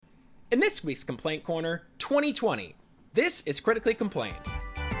In this week's Complaint Corner, 2020. This is Critically Complained.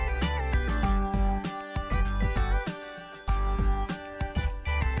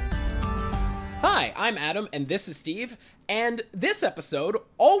 Hi, I'm Adam, and this is Steve, and this episode,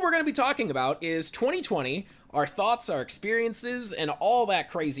 all we're going to be talking about is 2020, our thoughts, our experiences, and all that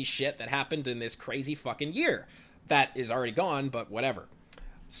crazy shit that happened in this crazy fucking year. That is already gone, but whatever.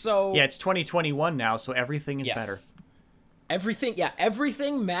 So... yeah, it's 2021 now, so everything is better.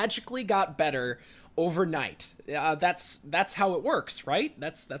 Everything magically got better overnight. That's how it works, right?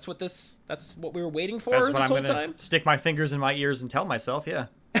 That's what we were waiting for That's this what I'm whole gonna time. stick my fingers in my ears and tell myself, yeah.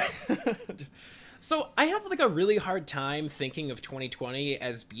 So I have like a really hard time thinking of 2020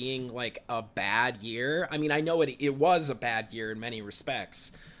 as being like a bad year. I mean, I know it was a bad year in many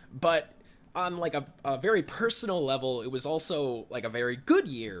respects, but on like a very personal level, it was also like a very good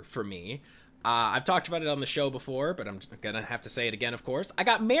year for me. I've talked about it on the show before, but I'm gonna have to say it again, of course. I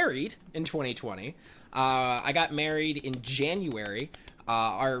got married in 2020. I got married in January.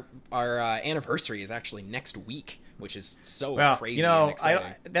 Our anniversary is actually next week, which is so crazy and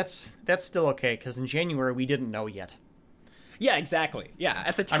exciting. That's still okay, because in January we didn't know yet. Yeah, exactly. Yeah,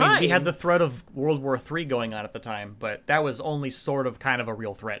 at the time... I mean, we had the threat of World War III going on at the time, but that was only sort of kind of a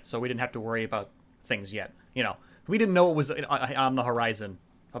real threat, so we didn't have to worry about things yet. You know, we didn't know it was on the horizon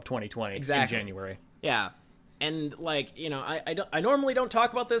of 2020 in January. Yeah. And like, you know, I normally don't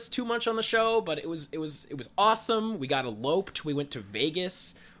talk about this too much on the show, but it was awesome. We got eloped. We went to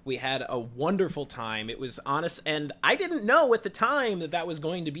Vegas. We had a wonderful time. It was honest, and I didn't know at the time that was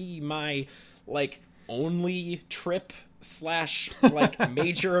going to be my like only trip / like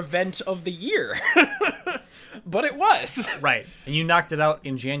major event of the year. But it was. Right. And you knocked it out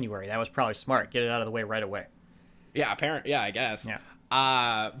in January. That was probably smart. Get it out of the way right away. Yeah, yeah, I guess. Yeah.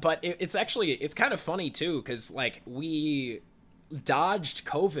 But it's kind of funny too, because like we dodged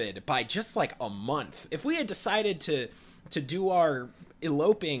COVID by just like a month. If we had decided to do our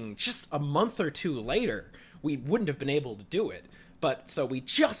eloping just a month or two later, we wouldn't have been able to do it. But so we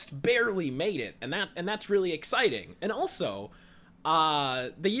just barely made it, and that's really exciting. And also,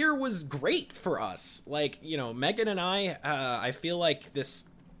 the year was great for us. Like, you know, Megan and I feel like this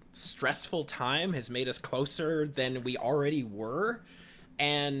stressful time has made us closer than we already were.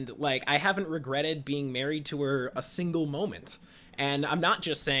 And like, I haven't regretted being married to her a single moment. And I'm not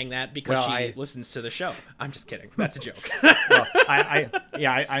just saying that because she listens to the show. I'm just kidding. That's a joke. Well,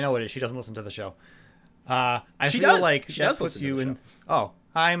 I know it is. She doesn't listen to the show. I feel like that puts you in... Oh,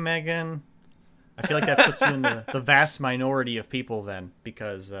 hi, Megan. I feel like that puts you in the vast minority of people then,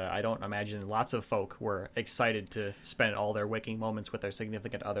 because I don't imagine lots of folk were excited to spend all their waking moments with their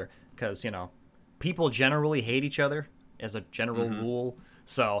significant other, because, you know, people generally hate each other as a general rule.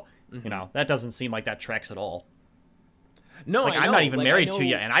 So, you know, that doesn't seem like that tracks at all. No, like, I'm not even married to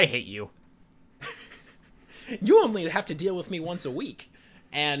you, and I hate you. You only have to deal with me once a week.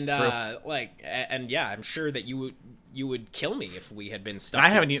 And, yeah, I'm sure that you would kill me if we had been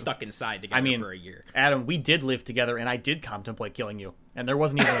stuck inside together for a year. Adam, we did live together, and I did contemplate killing you. And there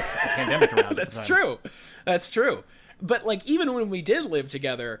wasn't even a pandemic around at the time. That's true. But, like, even when we did live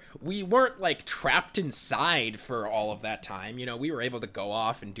together, we weren't, like, trapped inside for all of that time. You know, we were able to go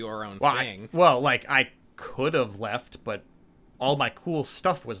off and do our own thing. I could have left, but all my cool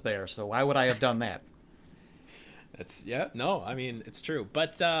stuff was there, so why would I have done that? I mean, it's true.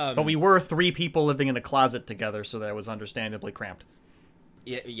 But we were 3 people living in a closet together, so that was understandably cramped.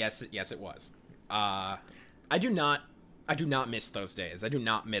 Yes, it was. I do not miss those days. I do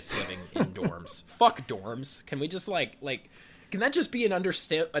not miss living in dorms. Fuck dorms. Can we just can that just be an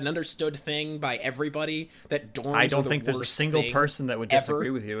understood thing by everybody that dorms? I don't think there's a single person that would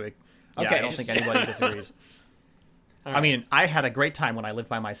disagree with you. I don't think anybody disagrees. Right. I mean, I had a great time when I lived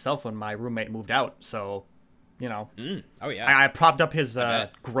by myself when my roommate moved out, so, you know. Oh, yeah. I propped up his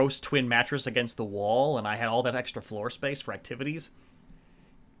gross twin mattress against the wall, and I had all that extra floor space for activities.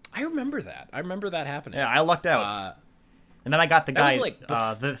 I remember that. I remember that happening. Yeah, I lucked out. And then I got the guy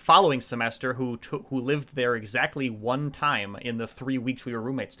the following semester who lived there exactly one time in the 3 weeks we were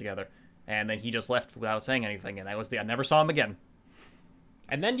roommates together. And then he just left without saying anything, and I never saw him again.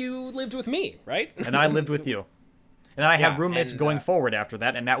 And then you lived with me, right? And then I lived with you. And then I had roommates going forward after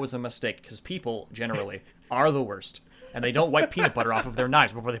that, and that was a mistake, because people, generally, are the worst. And they don't wipe peanut butter off of their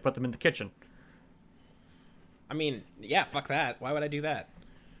knives before they put them in the kitchen. I mean, yeah, fuck that. Why would I do that?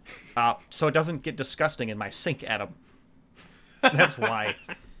 So it doesn't get disgusting in my sink, Adam. That's why.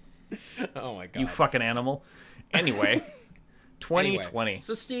 Oh my god. You fucking animal. Anyway, 2020.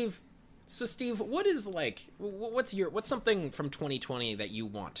 So Steve, what is what's something from 2020 that you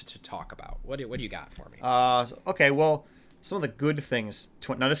want to talk about? What do you got for me? Okay, well, some of the good things.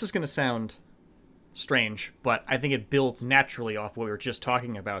 Now, this is going to sound strange, but I think it builds naturally off what we were just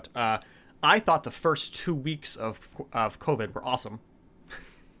talking about. I thought the first 2 weeks of COVID were awesome.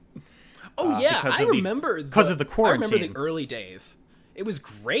 Oh yeah, I remember because of the quarantine. I remember the early days. It was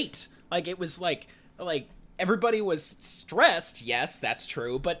great. Like it was like everybody was stressed. Yes, that's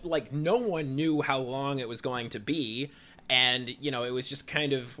true. But like no one knew how long it was going to be, and you know it was just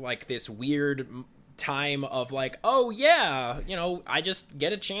kind of like this weird time of like, oh yeah, you know, I just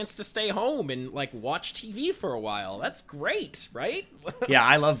get a chance to stay home and like watch TV for a while. That's great, right? Yeah,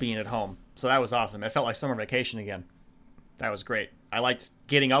 I love being at home. So that was awesome. It felt like summer vacation again. That was great. I liked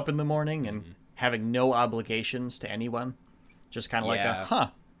getting up in the morning and having no obligations to anyone. Just kind of like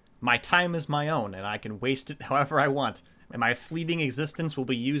my time is my own and I can waste it however I want. And my fleeting existence will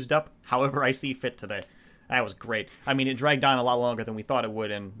be used up however I see fit today. That was great. I mean, it dragged on a lot longer than we thought it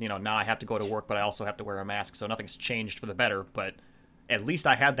would, and, you know, now I have to go to work, but I also have to wear a mask, so nothing's changed for the better, but at least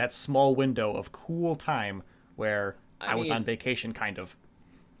I had that small window of cool time where I was on vacation, kind of.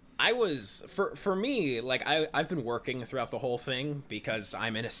 I was, for me, like, I've been working throughout the whole thing because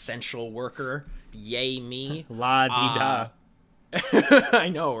I'm an essential worker. Yay me. La-di-da. I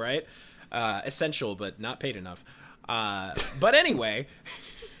know, right? Essential, but not paid enough. But anyway...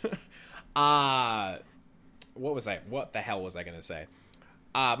 What the hell was I going to say?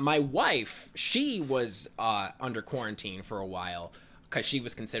 My wife, she was under quarantine for a while because she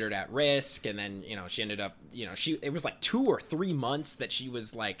was considered at risk. And then, you know, she ended up, you know, it was like 2 or 3 months that she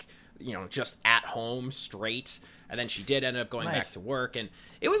was like, you know, just at home straight. And then she did end up going back to work. And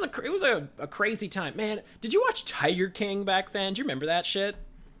it was a crazy time. Man, did you watch Tiger King back then? Do you remember that shit?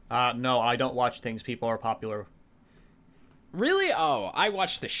 No, I don't watch things people are popular. Really? Oh, I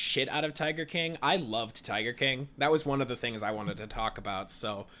watched the shit out of Tiger King. I loved Tiger King. That was one of the things I wanted to talk about.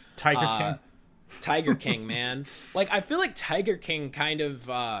 So Tiger King, man. Like, I feel like Tiger King kind of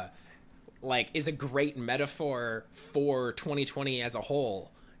like is a great metaphor for 2020 as a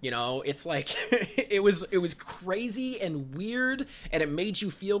whole. You know, it's like it was crazy and weird, and it made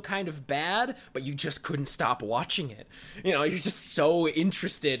you feel kind of bad, but you just couldn't stop watching it. You know, you're just so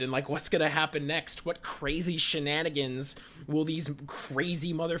interested in like what's gonna happen next. What crazy shenanigans will these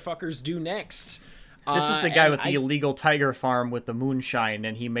crazy motherfuckers do next? This is the guy with the illegal tiger farm with the moonshine,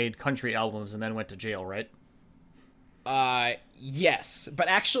 and he made country albums and then went to jail, right? Yes, but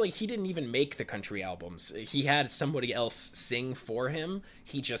actually he didn't even make the country albums. He had somebody else sing for him.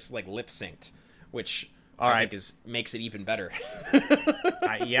 He just like lip synced, which I think makes it even better.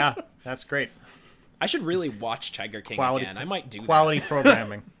 Yeah, that's great. I should really watch Tiger King again. I might do quality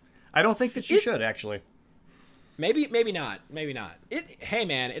programming. I don't think that you should actually. Maybe not. Hey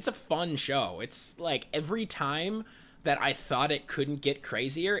man, it's a fun show. It's like every time that I thought it couldn't get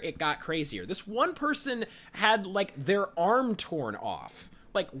crazier, it got crazier. This one person had like their arm torn off.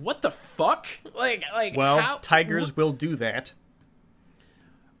 Like, what the fuck? Like well, tigers will do that.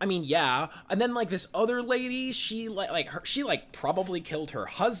 I mean, yeah. And then like this other lady, she probably killed her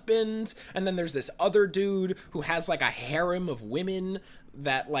husband. And then there's this other dude who has like a harem of women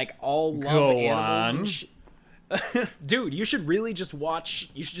that like all love animals. Dude, you should really just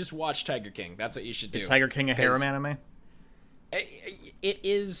watch. You should just watch Tiger King. That's what you should do. Is Tiger King a harem anime? It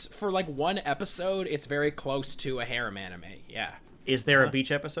is, for like one episode, it's very close to a harem anime. Yeah. Is there a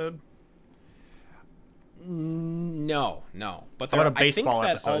beach episode? No. But how about a baseball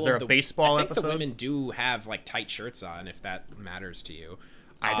episode? Is there a baseball episode? I think the women do have like tight shirts on, if that matters to you.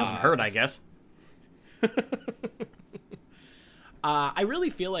 It doesn't hurt, I guess. I really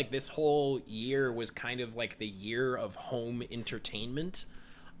feel like this whole year was kind of like the year of home entertainment.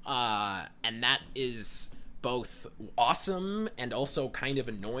 And that is both awesome and also kind of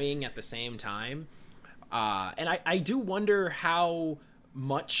annoying at the same time. And I do wonder how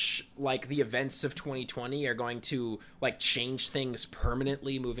much like the events of 2020 are going to like change things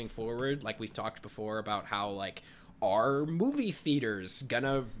permanently moving forward. Like we've talked before about how like are movie theaters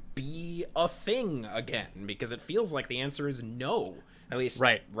gonna be a thing again? Because it feels like the answer is no, at least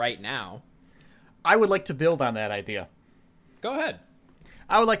right now. I would like to build on that idea. Go ahead.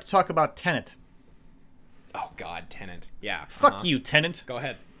 I would like to talk about Tenet. Oh God, Tenet. Yeah. Fuck you, Tenet. Go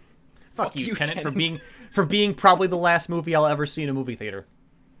ahead. Fuck you, Tenet, for being probably the last movie I'll ever see in a movie theater.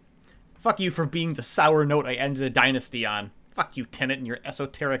 Fuck you for being the sour note I ended a dynasty on. Fuck you, Tenet, and your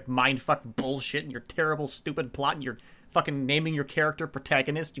esoteric mindfuck bullshit and your terrible, stupid plot and your fucking naming your character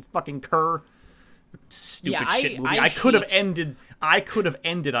protagonist, you fucking cur. stupid shit movie. I could have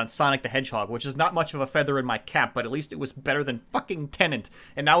ended on Sonic the Hedgehog, which is not much of a feather in my cap, but at least it was better than fucking Tenet.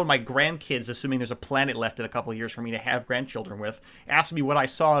 And now when my grandkids, assuming there's a planet left in a couple of years for me to have grandchildren with, ask me what I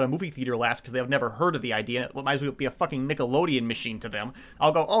saw at a movie theater last because they've never heard of the idea, it might as well be a fucking Nickelodeon machine to them.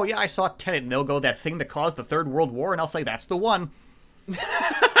 I'll go, oh yeah, I saw Tenet, and they'll go, that thing that caused the Third World War, and I'll say, that's the one.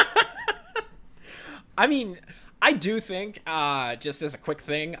 I mean, I do think, just as a quick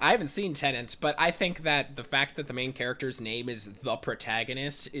thing, I haven't seen Tenet, but I think that the fact that the main character's name is the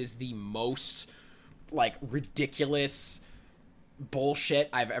protagonist is the most, like, ridiculous bullshit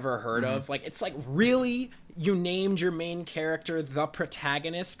I've ever heard of. Like, it's like, really? You named your main character the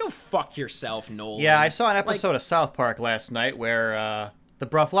protagonist? Go fuck yourself, Nolan. Yeah, I saw an episode of South Park last night where, the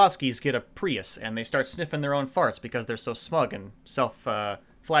Broflovskis get a Prius, and they start sniffing their own farts because they're so smug and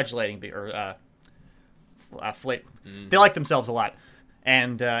self-flagellating, they like themselves a lot.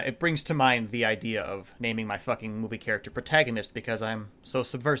 And it brings to mind the idea of naming my fucking movie character protagonist because I'm so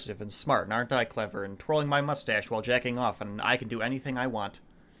subversive and smart, and aren't I clever, and twirling my mustache while jacking off, and I can do anything I want.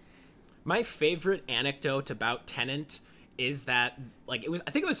 My favorite anecdote about Tenet is that, like,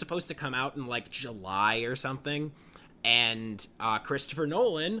 I think it was supposed to come out in, like, July or something, and Christopher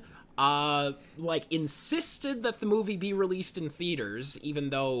Nolan insisted that the movie be released in theaters,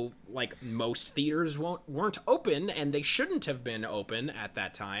 even though, like, most theaters weren't open, and they shouldn't have been open at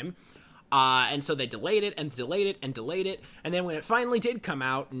that time. And so they delayed it, and delayed it, and delayed it, and then when it finally did come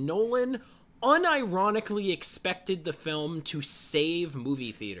out, Nolan unironically expected the film to save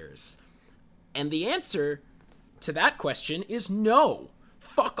movie theaters. And the answer to that question is no.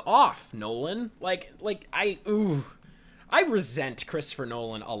 Fuck off, Nolan. I resent Christopher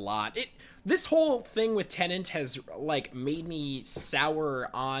Nolan a lot. This whole thing with Tenet has, like, made me sour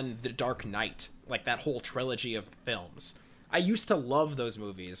on The Dark Knight, like, that whole trilogy of films. I used to love those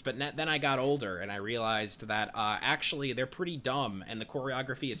movies, but then I got older and I realized that actually they're pretty dumb and the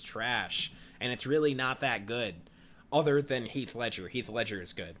choreography is trash and it's really not that good. Other than Heath Ledger. Heath Ledger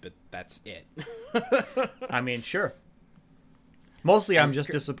is good, but that's it. I mean, sure. Mostly I'm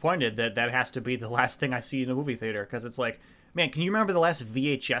just disappointed that has to be the last thing I see in a movie theater, because it's like, man, can you remember the last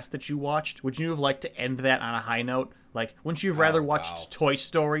VHS that you watched? Would you have liked to end that on a high note? Like, wouldn't you have rather watched Toy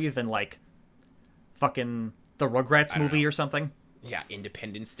Story than, like, fucking the Rugrats movie or something? Yeah,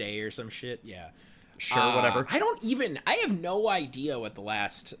 Independence Day or some shit, yeah. Sure, whatever. I have no idea what the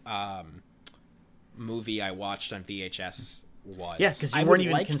last movie I watched on VHS was. Yeah, because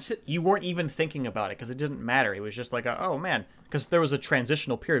you weren't even thinking about it, because it didn't matter. It was just like, oh man, because there was a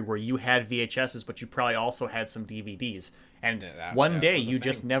transitional period where you had VHSs, but you probably also had some DVDs. And one day you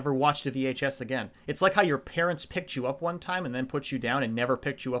just never watched a VHS again. It's like how your parents picked you up one time and then put you down and never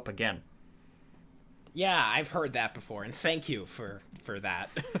picked you up again. Yeah, I've heard that before, and thank you for that.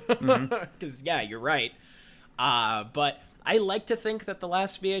 Because, yeah, you're right. But I like to think that the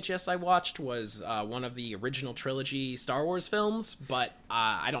last VHS I watched was one of the original trilogy Star Wars films, but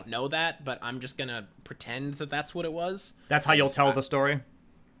I don't know that, but I'm just going to pretend that that's what it was. That's how you'll tell the story?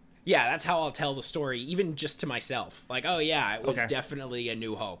 Yeah, that's how I'll tell the story, even just to myself. Like, oh yeah, it was definitely A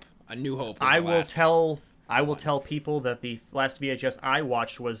New Hope. A New Hope was I will tell people that the last VHS I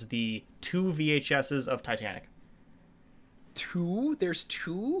watched was the 2 VHSs of Titanic. 2? There's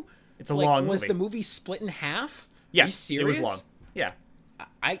 2? It's a long movie. Was the movie split in half? Yes, Are you serious? It was long. Yeah.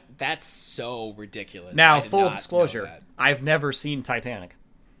 That's so ridiculous. Now, full disclosure, I've never seen Titanic.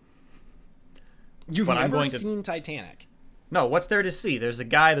 You've never seen Titanic? No, what's there to see? There's a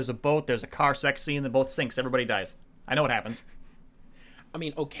guy, there's a boat, there's a car sex scene, the boat sinks, everybody dies. I know what happens. I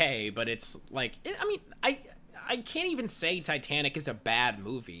mean, okay, but it's like, I can't even say Titanic is a bad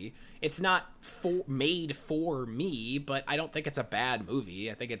movie. It's not made for me, but I don't think it's a bad movie.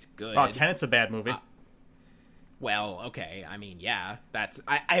 I think it's good. Oh, Tenet's a bad movie. Well, okay. I mean, yeah,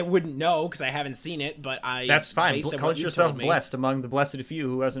 I wouldn't know because I haven't seen it, but that's fine. Call yourself blessed among the blessed few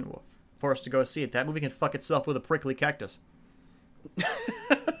who hasn't forced to go see it. That movie can fuck itself with a prickly cactus.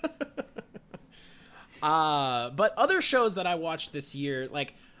 But other shows that I watched this year,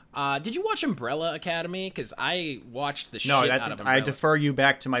 like, did you watch Umbrella Academy? Because I watched the shit out of Umbrella. I defer you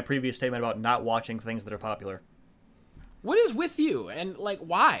back to my previous statement about not watching things that are popular. What is with you, and like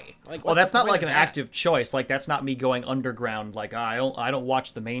why? Like, well, that's not like an active choice. Like, that's not me going underground. Like, I don't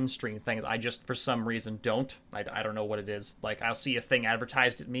watch the mainstream things. I just for some reason don't. I don't know what it is. Like, I'll see a thing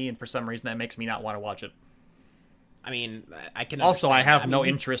advertised at me, and for some reason that makes me not want to watch it. I mean, I can also, I have no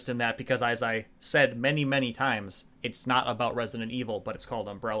interest in that because, as I said many, many times, it's not about Resident Evil, but it's called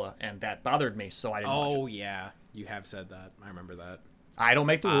Umbrella, and that bothered me, so I didn't watch it. Oh, yeah. You have said that. I remember that. I don't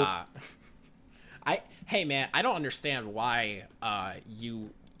make the rules. Hey, man, I don't understand why you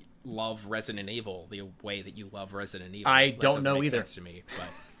love Resident Evil the way that you love Resident Evil. I that don't know make either. Sense to me,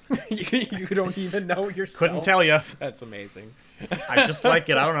 but you don't even know yourself. Couldn't tell you. That's amazing. I just like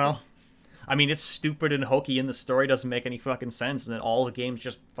it. I don't know. I mean, it's stupid and hokey, and the story doesn't make any fucking sense, and then all the games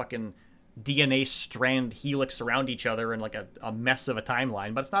just fucking DNA strand helix around each other in like a mess of a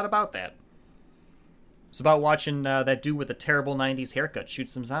timeline, but it's not about that. It's about watching that dude with a terrible 90s haircut shoot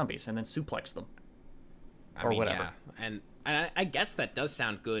some zombies and then suplex them. Or whatever. Yeah. And I guess that does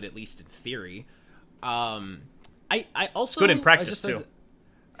sound good, at least in theory. I also... Good in practice, too.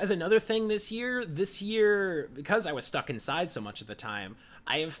 As another thing this year, because I was stuck inside so much of the time,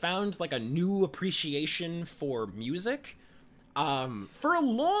 I have found like a new appreciation for music. For a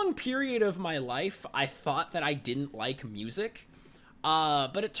long period of my life, I thought that I didn't like music.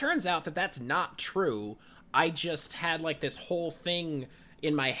 But it turns out that that's not true. I just had like this whole thing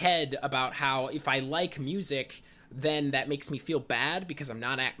in my head about how if I like music, then that makes me feel bad because I'm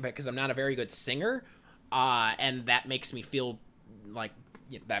not a very good singer. And that makes me feel like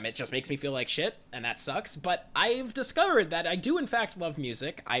it just makes me feel like shit, and that sucks. But I've discovered that I do in fact love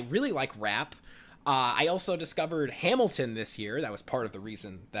music. I really like rap. I also discovered Hamilton this year. That was part of the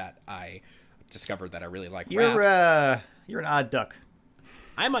reason that I discovered that I really like rap. You're an odd duck.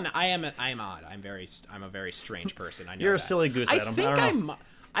 I am odd. I'm a very strange person. I know you're that. A silly goose, Adam.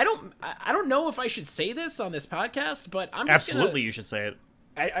 I don't know if I should say this on this podcast, but I'm just absolutely you should say it.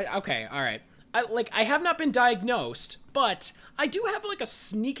 Okay, all right. I have not been diagnosed, but I do have like a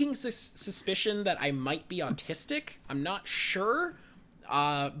sneaking suspicion that I might be autistic. I'm not sure,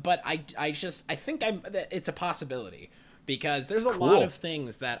 but I think it's a possibility because there's a lot of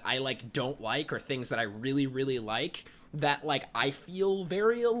things that I like don't like or things that I really really like that like I feel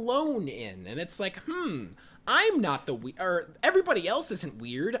very alone in, and it's like I'm not or everybody else isn't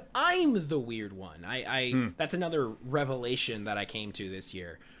weird. I'm the weird one. That's another revelation that I came to this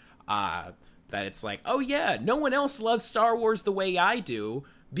year. That it's like, oh yeah, no one else loves Star Wars the way I do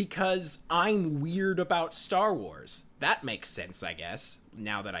because I'm weird about Star Wars. That makes sense, I guess,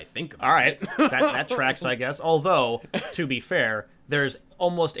 now that I think about it. All right, that tracks, I guess. Although, to be fair, there's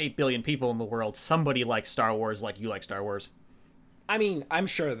almost 8 billion people in the world. Somebody likes Star Wars like you like Star Wars. I mean, I'm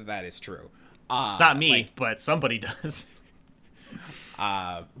sure that is true. It's not me, but somebody does.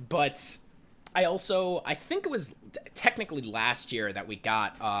 But I think it was technically last year that we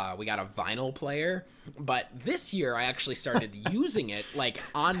got a vinyl player, but this year I actually started using it like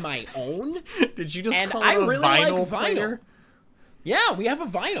on my own. Did you just call it a vinyl player? Yeah, we have a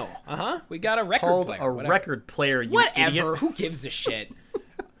vinyl. We got a record player. Called a record player. You whatever. Idiot. Who gives a shit?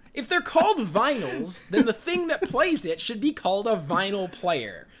 If they're called vinyls, then the thing that plays it should be called a vinyl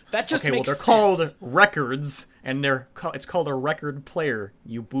player. That just makes sense. Okay, well, they're called records, and it's called a record player,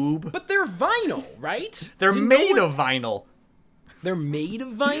 you boob. But they're vinyl, right? They're made of vinyl. They're made of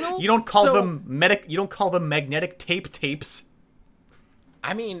vinyl? You don't call them You don't call them magnetic tapes.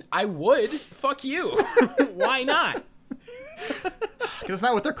 I mean, I would. Fuck you. Why not? Because it's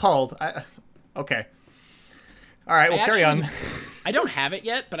not what they're called. Okay. All right, well, carry on. I don't have it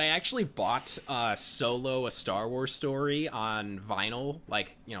yet, but I actually bought Solo: A Star Wars Story on vinyl,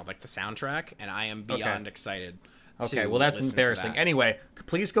 like the soundtrack, and I am beyond excited. Okay, well, that's embarrassing. Anyway,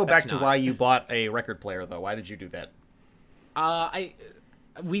 please go back to why you bought a record player, though. Why did you do that?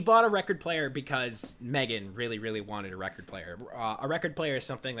 We bought a record player because Megan really, really wanted a record player. A record player is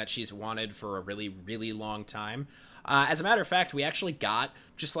something that she's wanted for a really, really long time. As a matter of fact, we actually got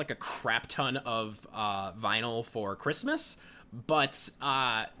just like a crap ton of vinyl for Christmas, but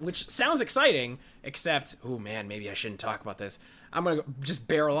which sounds exciting, except, oh man, maybe I shouldn't talk about this. I'm gonna just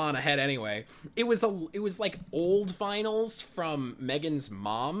barrel on ahead anyway. It was like old vinyls from Megan's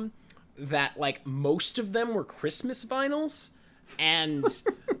mom that like most of them were Christmas vinyls, and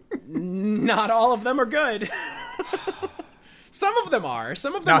not all of them are good. Some of them are.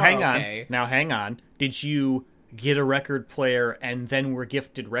 Some of them are okay. Now hang on. Did you get a record player and then were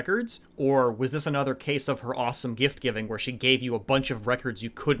gifted records, or was this another case of her awesome gift giving where she gave you a bunch of records you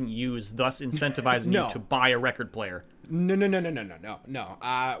couldn't use, thus incentivizing you to buy a record player? No.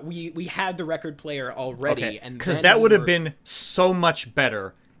 We had the record player already, and because that would have been so much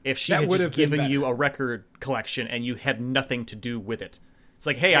better if she had just given you a record collection and you had nothing to do with it. It's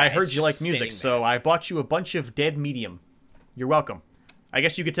like, hey, I heard you like music, so I bought you a bunch of dead medium. You're welcome. I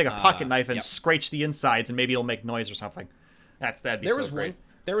guess you could take a pocket knife and scratch the insides, and maybe it'll make noise or something. That'd be so great.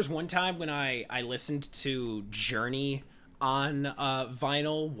 There was one time when I listened to Journey on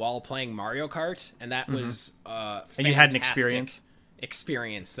vinyl while playing Mario Kart, and that was and you had an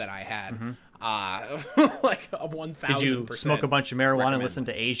experience that I had. Like a 1,000%. Did you smoke a bunch of marijuana and listen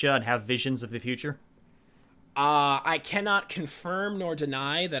to Asia and have visions of the future? I cannot confirm nor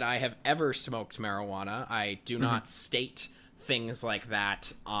deny that I have ever smoked marijuana. I do not state things like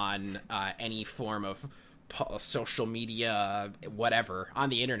that on any form of social media, whatever, on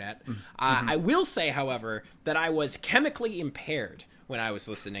the internet. I will say, however, that I was chemically impaired when I was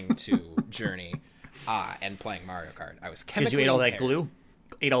listening to Journey and playing Mario Kart. I was chemically impaired. Because you ate all that glue?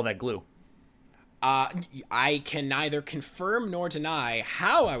 Ate all that glue. I can neither confirm nor deny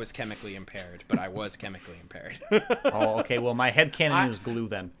how I was chemically impaired, but I was chemically impaired. Oh, okay. Well, my headcanon is glue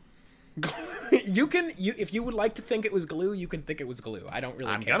then. If you would like to think it was glue, you can think it was glue. I don't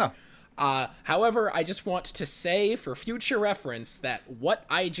really care. I'm gonna. However, I just want to say for future reference that what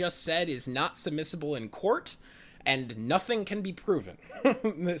I just said is not submissible in court, and nothing can be proven.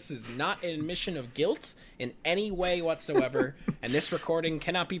 This is not an admission of guilt in any way whatsoever, and this recording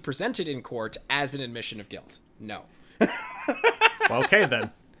cannot be presented in court as an admission of guilt. No. Okay,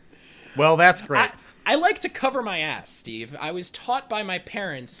 then. Well, that's great. I like to cover my ass, Steve. I was taught by my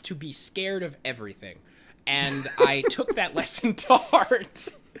parents to be scared of everything, and I took that lesson to heart.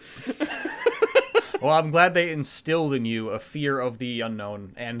 Well, I'm glad they instilled in you a fear of the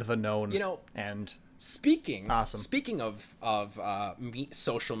unknown and the known. And... Speaking of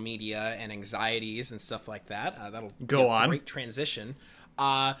social media and anxieties and stuff like that, that'll go on. Great transition.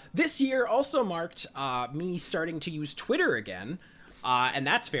 This year also marked me starting to use Twitter again, and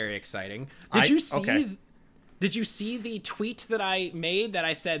that's very exciting. Did you see the tweet that I made that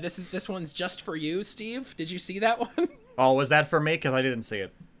I said this one's just for you, Steve? Did you see that one? Oh, was that for me? Because I didn't see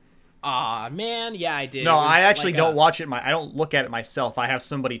it. Man, yeah, I did. No, I actually don't watch it. I don't look at it myself. I have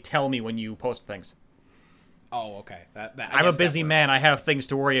somebody tell me when you post things. Oh, okay. I'm a busy man. I have things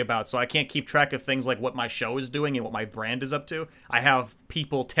to worry about, so I can't keep track of things like what my show is doing and what my brand is up to. I have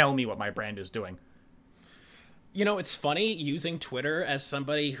people tell me what my brand is doing. You know, it's funny using Twitter as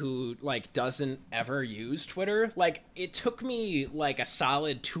somebody who, doesn't ever use Twitter. It took me, a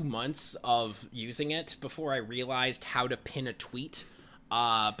solid 2 months of using it before I realized how to pin a tweet.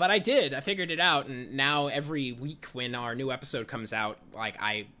 But I did. I figured it out, and now every week when our new episode comes out,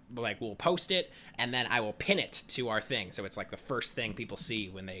 we'll post it, and then I will pin it to our thing, so it's the first thing people see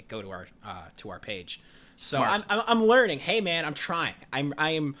when they go to our page. So Smart. I'm learning. Hey man, I'm trying.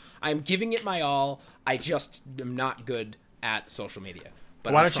 I'm giving it my all. I just am not good at social media.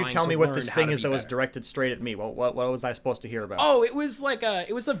 But why don't you tell me what this thing is that was directed straight at me? What was I supposed to hear about? Oh, it was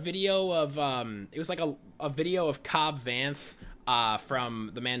a video of a video of Cobb Vanth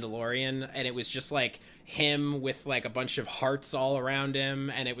from The Mandalorian, and it was just him with a bunch of hearts all around him,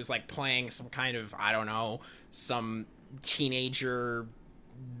 and it was playing some kind of, I don't know, some teenager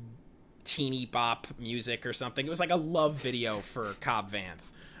teeny bop music or something. It was a love video for Cobb Vanth.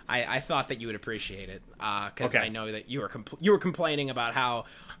 I thought that you would appreciate it, because I know that you were complaining about how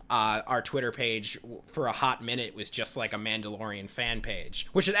our Twitter page for a hot minute was just a Mandalorian fan page,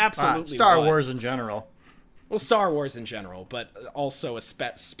 which it absolutely Star was. Wars in general. Well, Star Wars in general, but also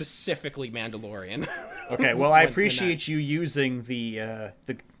specifically Mandalorian. Okay, well, I appreciate you using the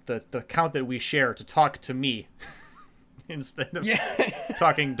account that we share to talk to me instead of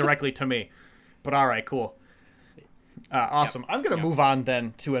talking directly to me. But all right, cool. Awesome. I'm going to move on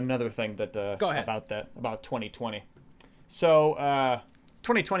then to another thing that Go ahead. about 2020. So,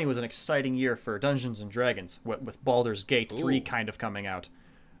 2020 was an exciting year for Dungeons and Dragons with Baldur's Gate 3 kind of coming out.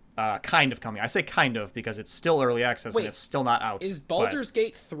 I say kind of because it's still early access and it's still not out. Is Baldur's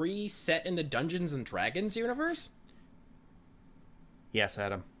Gate 3 set in the Dungeons and Dragons universe? Yes,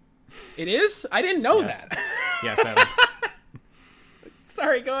 Adam. It is? I didn't know that. Yes, Adam.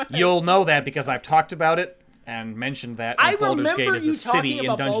 Sorry, go ahead. You'll know that because I've talked about it and mentioned that Baldur's Gate is a city in Dungeons and Dragons. I remember you talking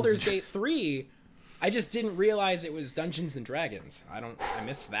about Baldur's Gate 3. I just didn't realize it was Dungeons and Dragons. I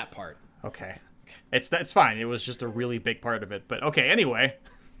missed that part. Okay. It's fine. It was just a really big part of it. But okay, anyway.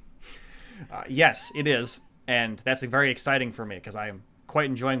 Yes, it is, and that's very exciting for me because I'm quite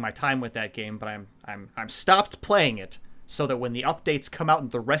enjoying my time with that game. But I'm stopped playing it so that when the updates come out and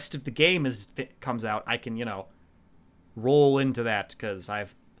the rest of the game comes out, I can roll into that because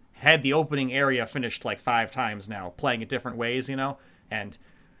I've had the opening area finished 5 times now, playing it different ways, and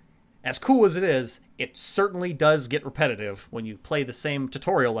as cool as it is, it certainly does get repetitive when you play the same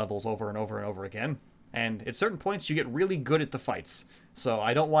tutorial levels over and over and over again. And at certain points, you get really good at the fights. So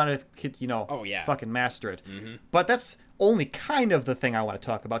I don't want to, fucking master it. Mm-hmm. But that's only kind of the thing I want to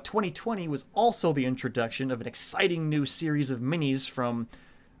talk about. 2020 was also the introduction of an exciting new series of minis from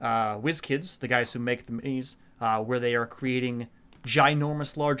WizKids, the guys who make the minis, where they are creating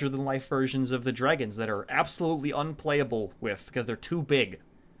ginormous, larger-than-life versions of the dragons that are absolutely unplayable with because they're too big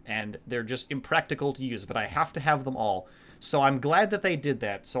and they're just impractical to use. But I have to have them all. So I'm glad that they did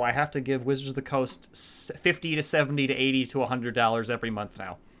that. So I have to give Wizards of the Coast $50 to $70 to $80 to $100 every month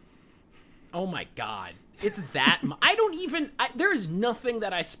now. Oh my god. It's that I don't even there is nothing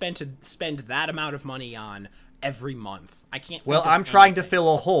that I spend that amount of money on every month. I can't. Well, I'm trying to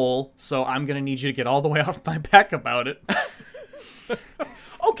fill a hole, so I'm going to need you to get all the way off my back about it.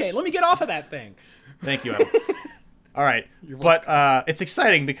 Okay, let me get off of that thing. Thank you, Adam. All right, but it's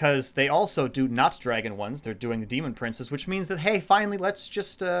exciting because they also do not dragon ones. They're doing the demon princes, which means that, hey, finally, let's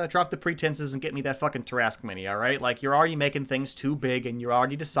just drop the pretenses and get me that fucking Tarrasque mini, all right? Like, you're already making things too big, and you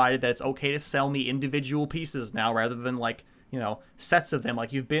already decided that it's okay to sell me individual pieces now rather than, like, you know, sets of them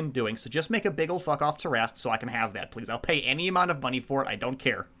like you've been doing. So just make a big old fuck off Tarrasque so I can have that, please. I'll pay any amount of money for it. I don't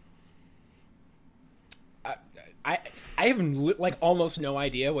care. I have like almost no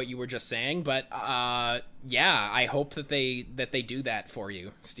idea what you were just saying, but yeah, I hope that they do that for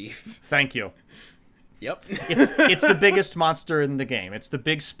you, Steve. Thank you. Yep. it's the biggest monster in the game. It's the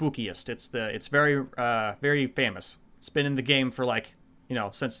big spookiest. It's very very famous. It's been in the game for, like, you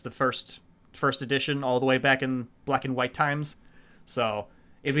know, since the first edition, all the way back in black and white times. So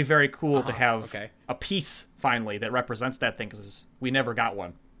it'd be very cool to have a piece finally that represents that thing, because we never got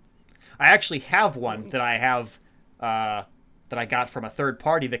one. I actually have one that I have that I got from a third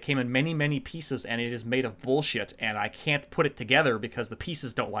party that came in many, many pieces, and it is made of bullshit, and I can't put it together because the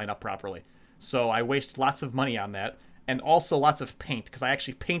pieces don't line up properly. So I wasted lots of money on that, and also lots of paint, because I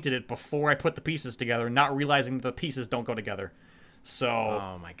actually painted it before I put the pieces together, not realizing the pieces don't go together. So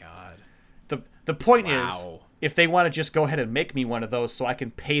oh my god. The point is, if they want to just go ahead and make me one of those so I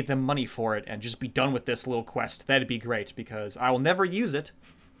can pay them money for it and just be done with this little quest, that'd be great, because I will never use it,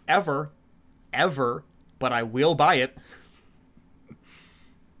 ever, but I will buy it.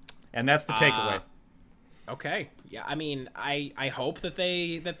 And that's the takeaway. Okay. Yeah, I mean, I hope that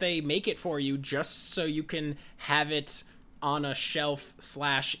they make it for you just so you can have it on a shelf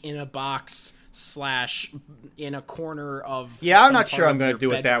 / in a box / in a corner of. Yeah, I'm not sure I'm going to do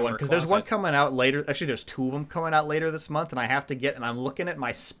with that one, because there's one coming out later. Actually, there's two of them coming out later this month, and I have to get, and I'm looking at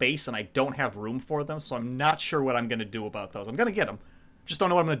my space, and I don't have room for them, so I'm not sure what I'm going to do about those. I'm going to get them. Just don't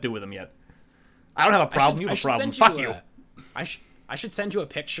know what I'm going to do with them yet. I don't have a problem. You have a problem. Fuck you. I should send you a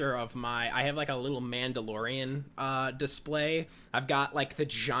picture of I have like a little Mandalorian display. I've got like the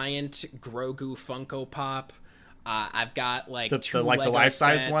giant Grogu Funko Pop. I've got like two Lego the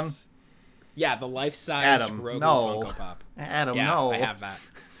life-sized sets. One? Yeah, the life-sized Grogu Funko Pop. Adam, yeah, no. I have that.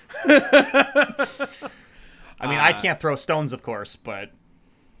 I mean, I can't throw stones, of course, but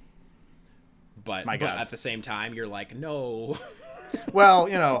my God. At the same time, you're like, no. Well,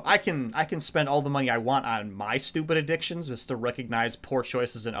 you know, I can spend all the money I want on my stupid addictions, but still recognize poor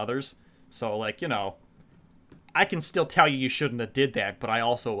choices in others. So, like, you know, I can still tell you shouldn't have did that, but I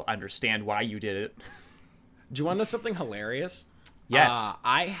also understand why you did it. Do you want to know something hilarious? Yes.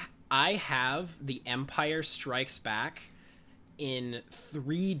 I have The Empire Strikes Back in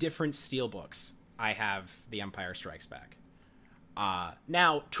 3 different steelbooks. I have The Empire Strikes Back.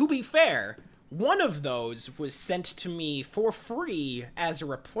 Now, to be fair, one of those was sent to me for free as a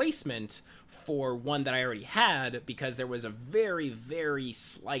replacement for one that I already had, because there was a very, very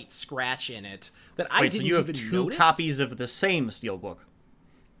slight scratch in it that I didn't even notice. So you have 2 copies of the same steelbook?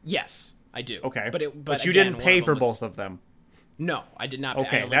 Yes, I do. Okay. But you didn't pay for both of them? No, I did not.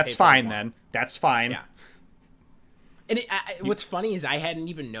 Okay, that's fine then. That's fine. Yeah. And what's funny is I hadn't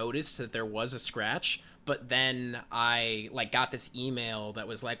even noticed that there was a scratch, but then I got this email that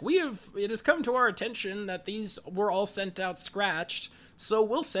was like, it has come to our attention that these were all sent out scratched, so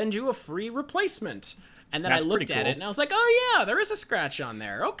we'll send you a free replacement. And then I looked at it and I was like, oh yeah, there is a scratch on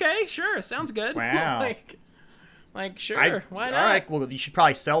there. Okay, sure, sounds good. Wow. Sure, why not? All right, well, you should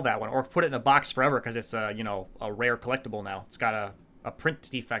probably sell that one or put it in a box forever, because it's a rare collectible now. It's got a print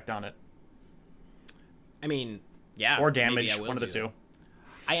defect on it. I mean, yeah. Or damage, one of the two.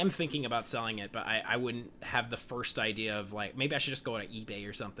 I am thinking about selling it, but I wouldn't have the first idea of, like, maybe I should just go to eBay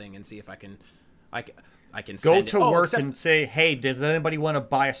or something and see if I can go to work and say, hey, does anybody want to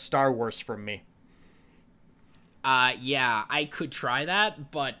buy a Star Wars from me? Yeah, I could try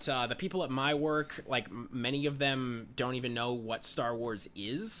that, but the people at my work, like, many of them don't even know what Star Wars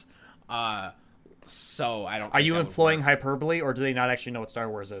is. So I don't. Are you employing hyperbole, or do they not actually know what Star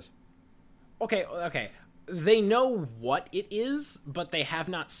Wars is? Okay. They know what it is, but they have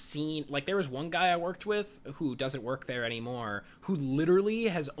not seen... Like, there was one guy I worked with who doesn't work there anymore, who literally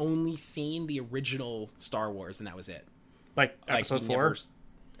has only seen the original Star Wars, and that was it. Like episode 4?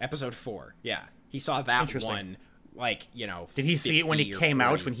 Episode 4, yeah. He saw that one, Did he see it when he came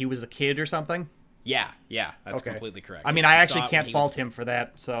out, when he was a kid or something? Yeah, that's completely correct. I mean, I actually can't fault him for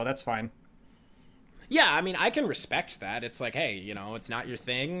that, so that's fine. Yeah, I mean, I can respect that. It's like, hey, it's not your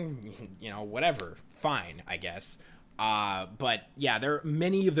thing, whatever. Fine, I guess. But yeah,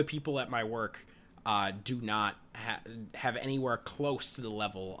 many of the people at my work do not have anywhere close to the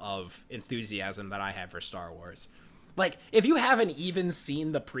level of enthusiasm that I have for Star Wars. Like, if you haven't even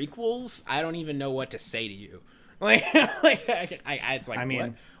seen the prequels, I don't even know what to say to you. Like, it's like, I mean,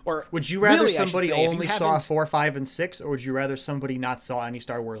 what? Or would you rather really, somebody only saw 4, 5, and 6, or would you rather somebody not saw any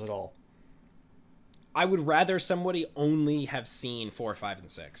Star Wars at all? I would rather somebody only have seen 4, 5, and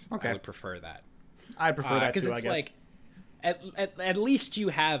 6. Okay. I would prefer that. I prefer that too, I guess. Like, at least you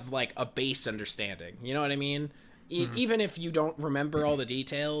have, like, a base understanding. You know what I mean? Mm-hmm. Even if you don't remember all the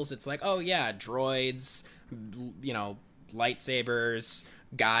details, it's like, oh, yeah, droids, lightsabers,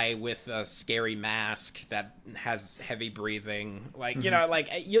 guy with a scary mask that has heavy breathing. Like,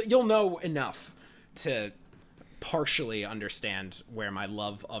 mm-hmm. You'll know enough to partially understand where my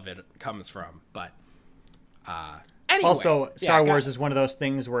love of it comes from. But, anyway. Also, Star Wars is one of those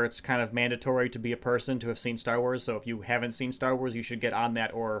things where it's kind of mandatory to be a person to have seen Star Wars. So if you haven't seen Star Wars, you should get on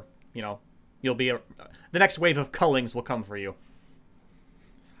that, or you'll be the next wave of cullings will come for you.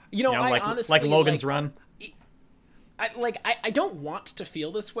 I honestly, like Logan's Run. I don't want to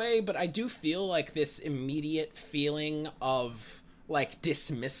feel this way, but I do feel like this immediate feeling of like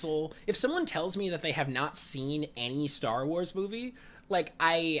dismissal. If someone tells me that they have not seen any Star Wars movie, like,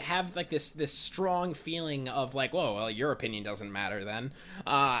 I have, like, this strong feeling of, like, whoa, well, your opinion doesn't matter then.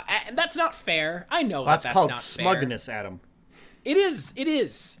 And that's not fair. I know that's called not smugness, fair. Adam. It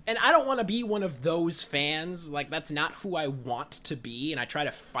is. And I don't want to be one of those fans. Like, that's not who I want to be, and I try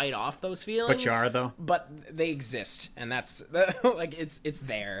to fight off those feelings. But you are, though. But they exist, and that's, like, it's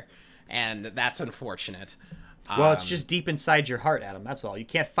there, and that's unfortunate. Well, it's just deep inside your heart, Adam, that's all. You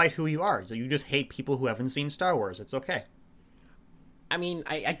can't fight who you are. So you just hate people who haven't seen Star Wars. It's okay. I mean,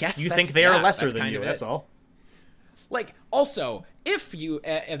 I guess you think they are lesser than you. That's all. Like, also, if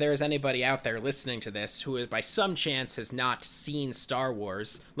there's anybody out there listening to this who, by some chance, has not seen Star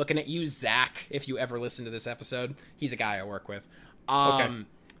Wars, looking at you, Zach, if you ever listen to this episode, he's a guy I work with. Okay.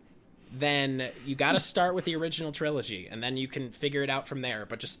 Then you got to start with the original trilogy, and then you can figure it out from there.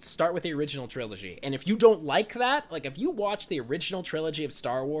 But just start with the original trilogy. And if you don't like that, like, if you watch the original trilogy of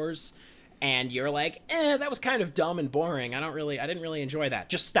Star Wars and you're like, that was kind of dumb and boring, I didn't really enjoy that,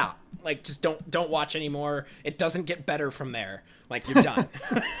 just stop. Like, just don't watch anymore. It doesn't get better from there. Like, you're done.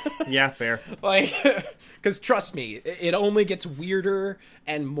 Yeah, fair. Like, because trust me, it only gets weirder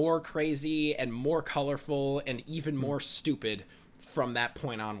and more crazy and more colorful and even more stupid from that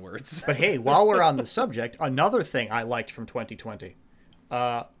point onwards. But hey, while we're on the subject, another thing I liked from 2020,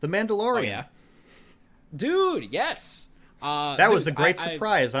 The Mandalorian. Oh, yeah. Dude, yes. That was a great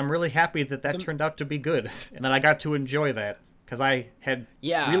surprise. I'm really happy that turned out to be good, and that I got to enjoy that, because I had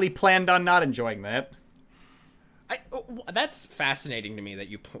really planned on not enjoying that. That's fascinating to me that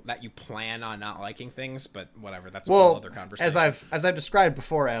you plan on not liking things, but whatever. That's a whole other conversation. As I've described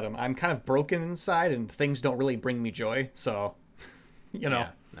before, Adam, I'm kind of broken inside, and things don't really bring me joy. So, Yeah,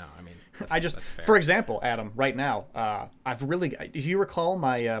 no, I mean, that's fair. For example, Adam, right now, do you recall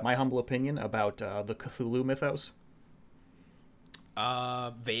my humble opinion about the Cthulhu mythos?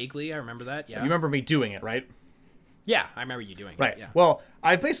 Vaguely, I remember that. Yeah, you remember me doing it, right? Yeah, I remember you doing it. Yeah. Well,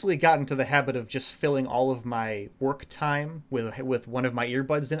 I've basically gotten to the habit of just filling all of my work time with one of my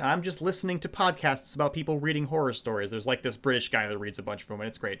earbuds in. I'm just listening to podcasts about people reading horror stories. There's like this British guy that reads a bunch of them, and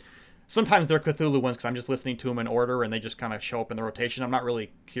it's great. Sometimes they're Cthulhu ones because I'm just listening to them in order, and they just kind of show up in the rotation. I'm not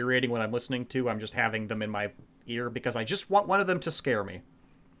really curating what I'm listening to. I'm just having them in my ear because I just want one of them to scare me.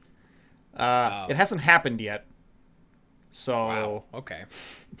 It hasn't happened yet. So wow. Okay.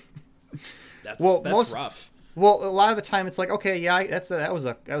 That's rough. Well, a lot of the time it's like, okay, yeah, that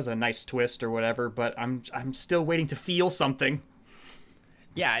was a nice twist or whatever, but I'm still waiting to feel something.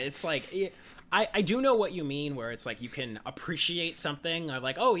 Yeah, it's like I do know what you mean, where it's like you can appreciate something,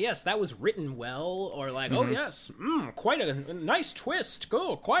 like, oh yes, that was written well, or like, oh yes, quite a nice twist,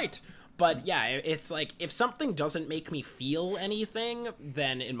 cool, quite. But yeah, it's like if something doesn't make me feel anything,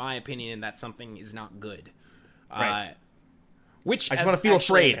 then in my opinion, that something is not good. Right. Which I just want to feel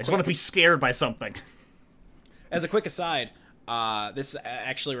afraid. I just want to be scared by something. As a quick aside, this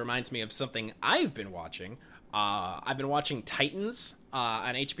actually reminds me of something I've been watching. I've been watching Titans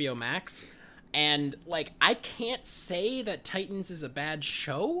on HBO Max, and like I can't say that Titans is a bad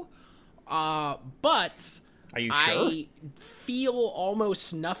show, but are you sure? I feel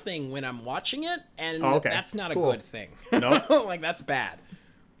almost nothing when I'm watching it, and that's not a good thing. No, like that's bad.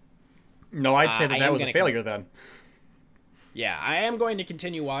 No, I'd say that was a failure then. Yeah, I am going to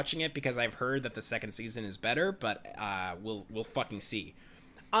continue watching it because I've heard that the second season is better, but we'll fucking see.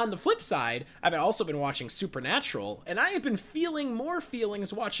 On the flip side, I've also been watching Supernatural, and I have been feeling more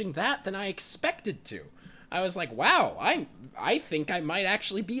feelings watching that than I expected to. I was like, wow, I think I might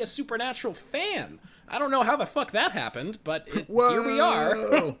actually be a Supernatural fan. I don't know how the fuck that happened, but here we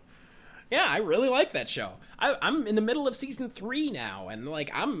are. Yeah, I really like that show. I'm in the middle of season 3 now, and like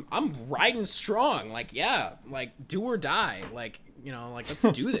I'm riding strong. Like, yeah, like do or die. Like, you know, like let's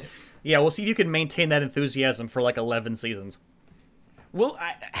do this. Yeah, we'll see if you can maintain that enthusiasm for like 11 seasons. Well,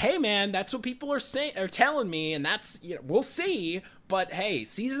 hey man, that's what people are telling me, and that's, you know, we'll see. But hey,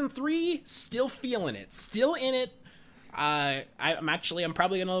 season 3, still feeling it, still in it. I'm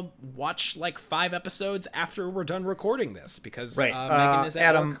probably gonna watch like 5 episodes after we're done recording this because Megan is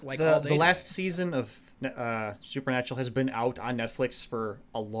at work like all day. The last season of Supernatural has been out on Netflix for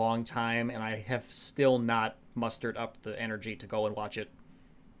a long time, and I have still not mustered up the energy to go and watch it.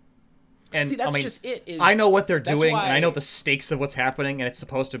 And see, that's just it. I know what they're doing, and I know the stakes of what's happening, and it's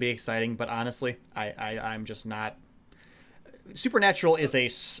supposed to be exciting. But honestly, I'm just not. Supernatural is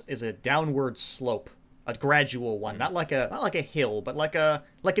a downward slope, a gradual one, not like a hill, but like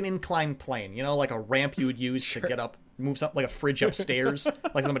an inclined plane. You know, like a ramp you would use to get up, moves up like a fridge upstairs,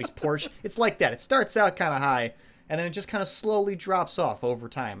 like somebody's porch. It's like that. It starts out kind of high, and then it just kind of slowly drops off over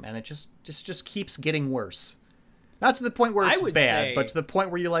time, and it just keeps getting worse. Not to the point where it's bad, but to the point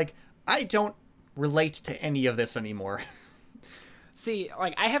where you're like, I don't relate to any of this anymore. See,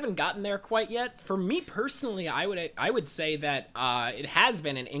 like, I haven't gotten there quite yet. For me personally, I would say that it has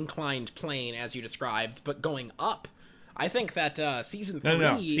been an inclined plane, as you described, but going up. I think that season 3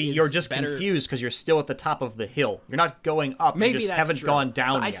 No. See, you're just confused because you're still at the top of the hill. You're not going up. Maybe you just that's haven't true. gone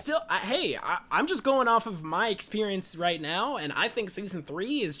down yet. I'm just going off of my experience right now, and I think season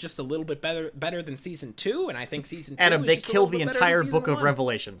 3 is just a little bit better than season 2, and I think season 2 Adam, is they just killed a the little bit better entire than book season of 1.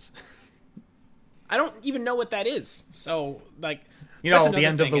 Revelations. I don't even know what that is. So, like, you know, the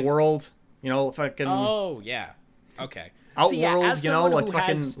end of the world. You know, fucking. Oh yeah. Okay. Outworld. So, yeah, you know, like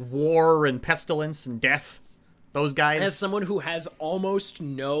fucking war and pestilence and death. Those guys. As someone who has almost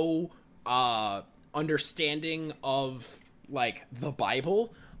no understanding of like the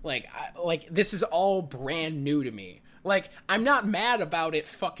Bible, like this is all brand new to me. Like, I'm not mad about it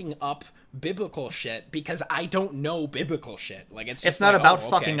fucking up biblical shit because I don't know biblical shit. Like, it's not about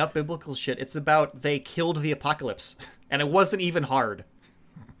fucking up biblical shit. It's about they killed the apocalypse, and it wasn't even hard.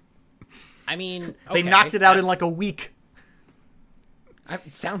 I mean, they knocked it out in like a week.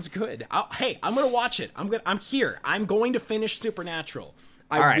 Sounds good. Hey, I'm gonna watch it. I'm here. I'm going to finish Supernatural.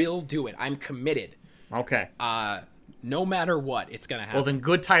 I will do it. I'm committed. Okay. No matter what, it's gonna happen. Well, then,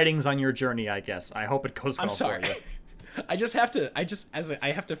 good tidings on your journey, I guess. I hope it goes well for you. I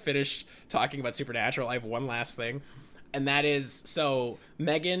have to finish talking about Supernatural. I have one last thing, and that is, so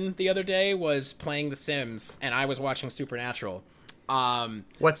Megan the other day was playing The Sims, and I was watching Supernatural.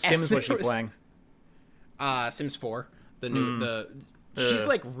 What Sims was she playing? Sims 4. The new she's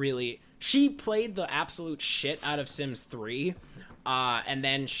like really. She played the absolute shit out of Sims 3. And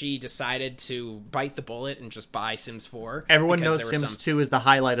then she decided to bite the bullet and just buy Sims 4. Everyone knows Sims 2 is the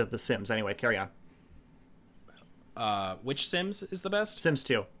highlight of The Sims. Anyway, carry on. Which Sims is the best? Sims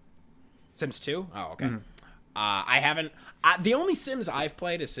 2. Sims 2? Oh, okay. Mm-hmm. I haven't... the only Sims I've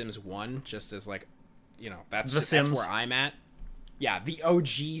played is Sims 1, just as, like, you know, that's where I'm at. Yeah, the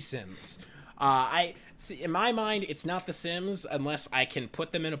OG Sims. See, in my mind, it's not The Sims unless I can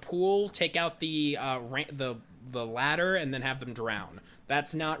put them in a pool, take out the ladder, and then have them drown.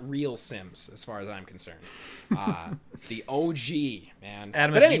 That's not real Sims, as far as I'm concerned. The OG, man.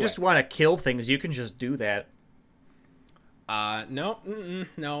 Adam, if you just want to kill things, you can just do that. No.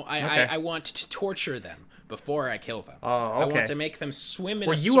 I want to torture them before I kill them. Oh, okay. I want to make them swim in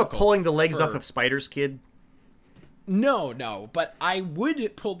a circle. Were you pulling the legs off of spiders, kid? No, but I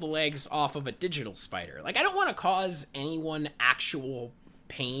would pull the legs off of a digital spider. Like, I don't want to cause anyone actual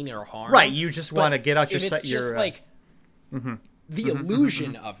pain or harm. Right, you just want to get out your... the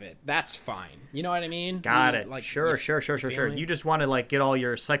illusion of it, that's fine. You know what I mean? Got it. Like, sure. You just want to, like, get all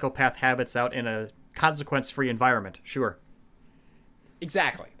your psychopath habits out in a consequence-free environment. Sure.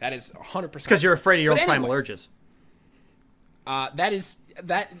 Exactly. That is 100%. It's because you're afraid of your own primal urges.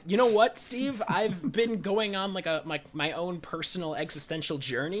 You know what, Steve? I've been going on like my own personal existential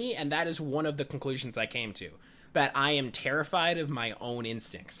journey, and that is one of the conclusions I came to. That I am terrified of my own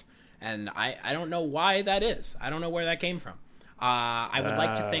instincts. And I don't know why that is. I don't know where that came from. I would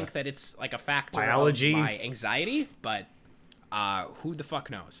like to think that it's like a factor biology. Of my anxiety, but who the fuck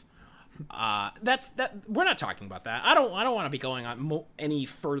knows? We're not talking about that. I don't want to be going on any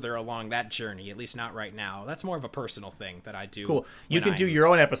further along that journey, at least not right now. That's more of a personal thing that I do. Cool. You can do your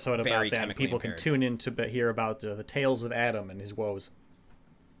own episode about that. People can tune in to hear about the tales of Adam and his woes.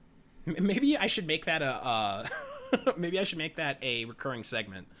 Maybe I should make that maybe I should make that a recurring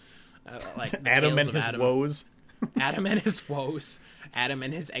segment. Like Adam and his woes. Adam and his woes. Adam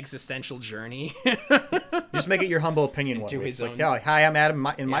and his existential journey. Just make it your humble opinion one. It's like, yeah, hi, I'm Adam.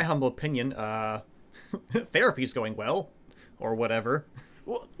 In my humble opinion, therapy's going well, or whatever.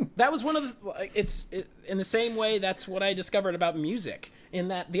 Well, that was one of the. In the same way, that's what I discovered about music. In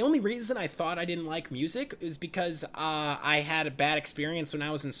that, the only reason I thought I didn't like music is because I had a bad experience when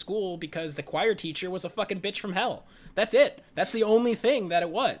I was in school because the choir teacher was a fucking bitch from hell. That's it. That's the only thing that it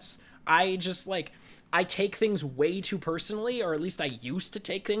was. I just I take things way too personally, or at least I used to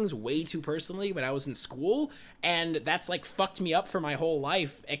take things way too personally when I was in school, and that's fucked me up for my whole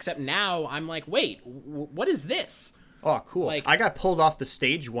life, except now I'm like, wait, what is this? Oh, cool. I got pulled off the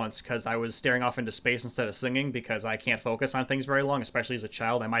stage once because I was staring off into space instead of singing because I can't focus on things very long, especially as a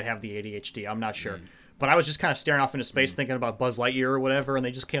child. I might have the ADHD, I'm not sure. But I was just kind of staring off into space thinking about Buzz Lightyear or whatever, and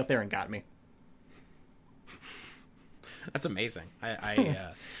they just came up there and got me. That's amazing.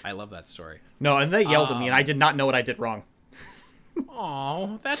 I love that story. No, and they yelled at me, and I did not know what I did wrong.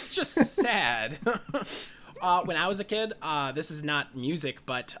 Oh, that's just sad. When I was a kid, this is not music,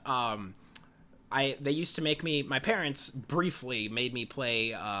 but they used to make me. My parents briefly made me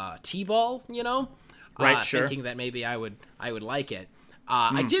play t-ball. Right, sure. Thinking that maybe I would like it.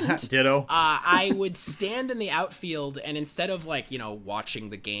 I didn't. Ditto. I would stand in the outfield, and instead of watching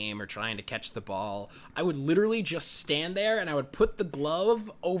the game or trying to catch the ball, I would literally just stand there, and I would put the glove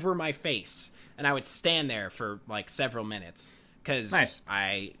over my face, and I would stand there for several minutes because nice.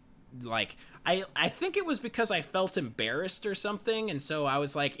 I think it was because I felt embarrassed or something, and so I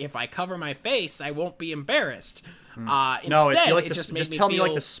was like, if I cover my face, I won't be embarrassed. Instead, no, it just made just me tell feel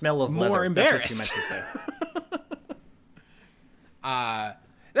me the smell of more leather. embarrassed. That's what you meant to say.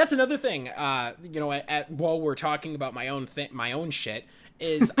 That's another thing. While we're talking about my own shit,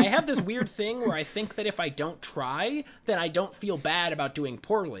 is I have this weird thing where I think that if I don't try, then I don't feel bad about doing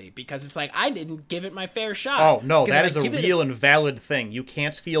poorly because it's I didn't give it my fair shot. Oh no, that is a real and valid thing. You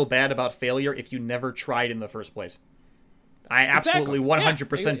can't feel bad about failure if you never tried in the first place. I absolutely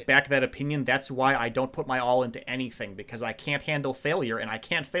 100% back that opinion. That's why I don't put my all into anything because I can't handle failure and I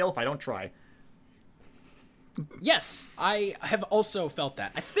can't fail if I don't try. Yes, I have also felt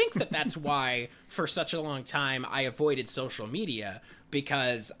that. I think that's why, for such a long time, I avoided social media,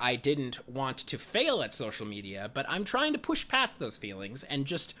 because I didn't want to fail at social media, but I'm trying to push past those feelings and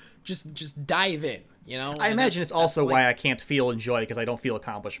just dive in, I imagine it's also why I can't feel joy, because I don't feel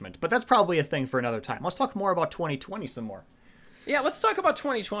accomplishment, but that's probably a thing for another time. Let's talk more about 2020 some more. Yeah, let's talk about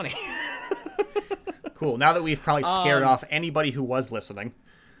 2020. Cool, now that we've probably scared off anybody who was listening.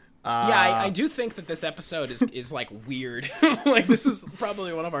 I do think that this episode is weird. This is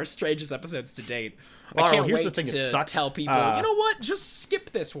probably one of our strangest episodes to date. Well, I can't here's wait the thing, to it sucks. tell people, you know what, just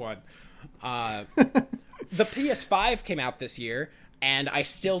skip this one. The PS5 came out this year, and I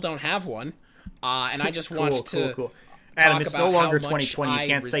still don't have one. And I just want to cool. Adam, it's no longer 2020. You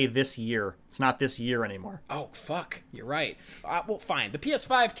can't say this year. It's not this year anymore. Oh, fuck. You're right. Well, fine. The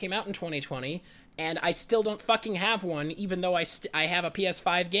PS5 came out in 2020, and I still don't fucking have one, even though I have a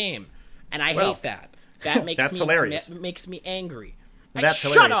PS5 game. And I hate that. That makes that's hilarious. Makes me angry. That's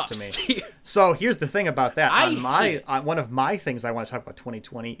hilarious to me. Steve. So here's the thing about that. One of my things I want to talk about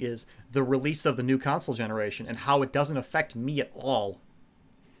 2020 is the release of the new console generation and how it doesn't affect me at all.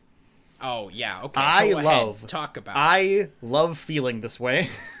 Oh, yeah. Okay, talk about it. I love feeling this way.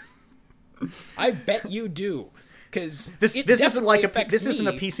 I bet you do. Because this isn't this isn't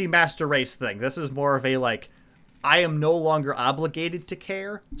a PC Master Race thing. This is more of a I am no longer obligated to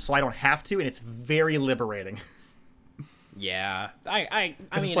care, so I don't have to, and it's very liberating. Yeah, I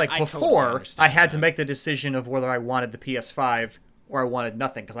mean, it's before totally I had to make the decision of whether I wanted the PS5 or I wanted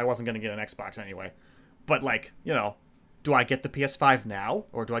nothing because I wasn't going to get an Xbox anyway. But do I get the PS5 now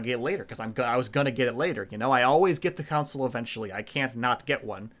or do I get it later? Because I was going to get it later. I always get the console eventually. I can't not get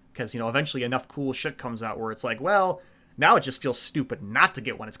one because eventually enough cool shit comes out where it's now it just feels stupid not to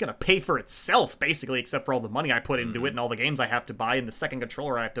get one. It's going to pay for itself, basically, except for all the money I put into it and all the games I have to buy and the second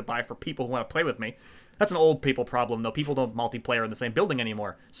controller I have to buy for people who want to play with me. That's an old people problem, though. People don't multiplayer in the same building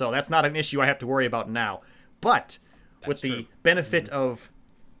anymore. So that's not an issue I have to worry about now. But with the benefit of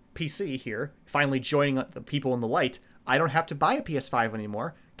PC here, finally joining the people in the light, I don't have to buy a PS5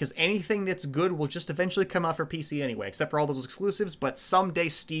 anymore because anything that's good will just eventually come out for PC anyway, except for all those exclusives. But someday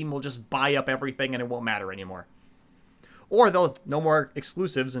Steam will just buy up everything and it won't matter anymore. Or they'll no more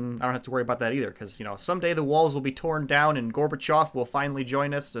exclusives, and I don't have to worry about that either, because, someday the walls will be torn down, and Gorbachev will finally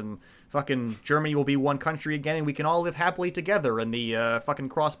join us, and fucking Germany will be one country again, and we can all live happily together in the fucking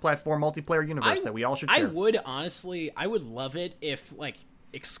cross-platform multiplayer universe that we all should share. I would love it if,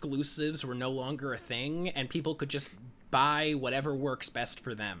 exclusives were no longer a thing and people could just buy whatever works best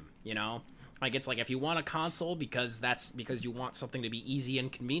for them, you know? Like, it's like, if you want a console because you want something to be easy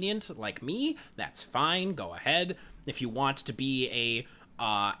and convenient, like me, that's fine, go ahead. If you want to be a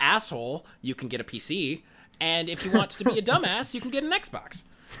asshole, you can get a PC. And if you want to be a dumbass, you can get an Xbox.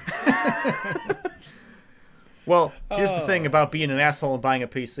 Well, here's the thing about being an asshole and buying a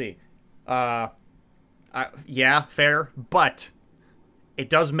PC. Yeah, fair, but it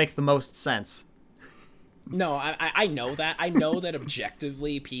does make the most sense. No, I know that. I know that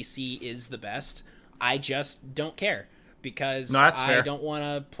objectively PC is the best. I just don't care because I don't want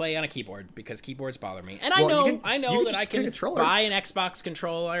to play on a keyboard because keyboards bother me. And I know that I can buy an Xbox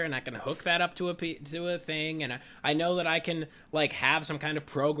controller and I can hook that up to a thing, and I know that I can like have some kind of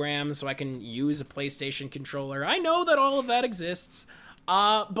program so I can use a PlayStation controller. I know that all of that exists.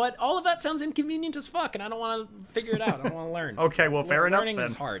 But all of that sounds inconvenient as fuck, and I don't want to figure it out. I don't want to learn. Okay, well, fair enough then. Learning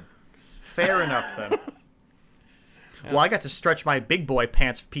is hard. Fair enough then. Yeah. Well, I got to stretch my big boy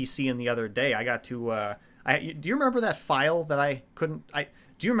pants PC in the other day. I got to. Do you remember that file that I couldn't?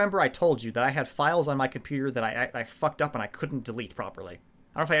 Do you remember I told you that I had files on my computer that I fucked up and I couldn't delete properly?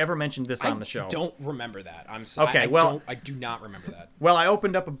 I don't know if I ever mentioned this on the show. I don't remember that. I'm sorry. Okay, I do not remember that. Well, I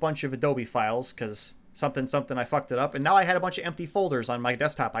opened up a bunch of Adobe files because something I fucked it up, and now I had a bunch of empty folders on my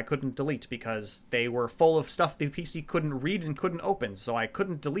desktop I couldn't delete because they were full of stuff the PC couldn't read and couldn't open, so I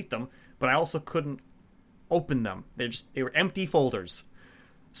couldn't delete them, but I also couldn't open them. They were empty folders.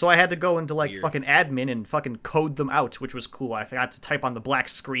 So I had to go into like fucking admin and fucking code them out, which was cool. I forgot to type on the black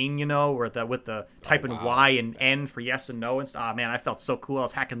screen, you know, or with the type in Y and N for yes and no and stuff. Oh man, I felt so cool. I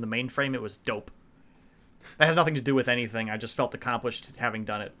was hacking the mainframe. It was dope. That has nothing to do with anything. I just felt accomplished having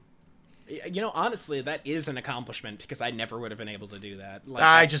done it. You know, honestly, that is an accomplishment because I never would have been able to do that. Like,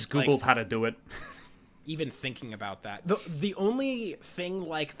 I just Googled how to do it. Even thinking about that. The only thing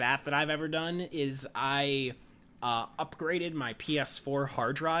like that I've ever done is I upgraded my PS4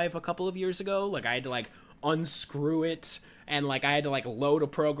 hard drive a couple of years ago. Like, I had to like unscrew it and like I had to like load a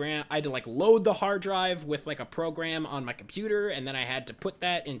program. I had to like load the hard drive with like a program on my computer, and then I had to put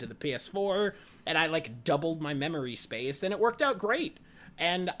that into the PS4, and I like doubled my memory space, and it worked out great.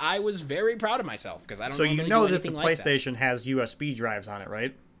 And I was very proud of myself because I don't. So you know that the PlayStation has USB drives on it,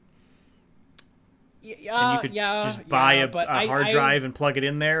 right? Yeah, and you could just buy a hard drive and plug it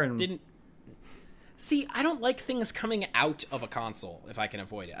in there and didn't. See, I don't like things coming out of a console if I can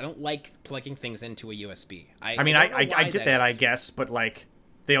avoid it. I don't like plugging things into a USB. I get that, I guess, but like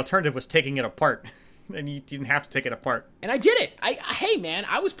the alternative was taking it apart, and you didn't have to take it apart. And I did it. Hey man,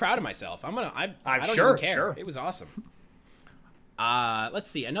 I was proud of myself. I don't even care. Sure. It was awesome. Let's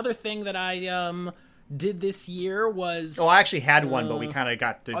see. Another thing that I did this year was... Oh, I actually had one, but we kind of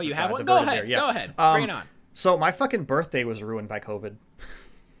got to... Oh, you have one? Go ahead. Yeah. Go ahead. Bring it on. So my fucking birthday was ruined by COVID.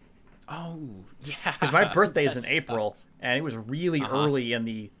 Oh, yeah. Because my birthday is in April, and it was really early in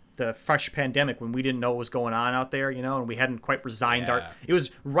the fresh pandemic when we didn't know what was going on out there, you know, and we hadn't quite resigned It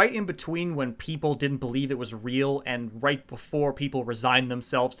was right in between when people didn't believe it was real and right before people resigned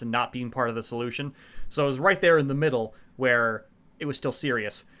themselves to not being part of the solution. So it was right there in the middle where it was still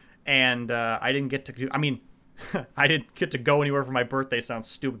serious. And I didn't get to... I mean, I didn't get to go anywhere for my birthday. Sounds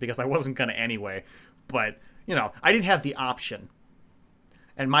stupid because I wasn't going to anyway. But, you know, I didn't have the option.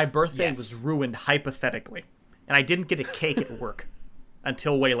 And my birthday was ruined hypothetically. And I didn't get a cake at work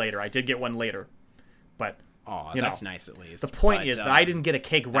until way later. I did get one later. But, that's nice at least. The point is that I didn't get a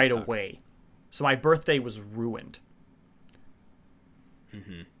cake right away. So my birthday was ruined.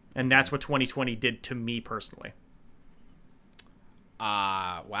 Mm-hmm. And that's what 2020 did to me personally.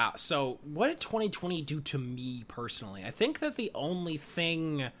 Wow. So what did 2020 do to me personally? I think that the only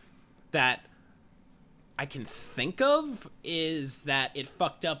thing that I can think of is that it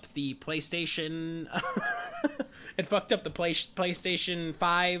fucked up the PlayStation. It fucked up the PlayStation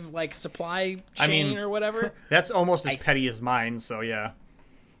 5 like supply chain or whatever. That's almost as petty as mine, so yeah.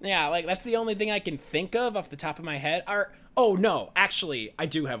 Yeah, like that's the only thing I can think of off the top of my head. Oh no, actually I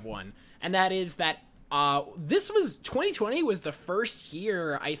do have one. And that is that 2020 was the first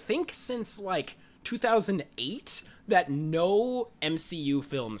year, I think, since like 2008 that no MCU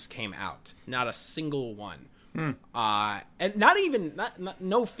films came out. Not a single one. And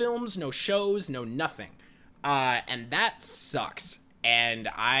no films, no shows, no nothing. And that sucks. And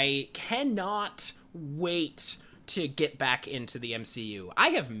I cannot wait to get back into the MCU. I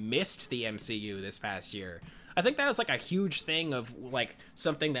have missed the MCU this past year. I think that was like a huge thing of like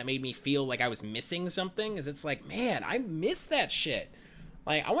something that made me feel like I was missing something, is it's like, man, I miss that shit.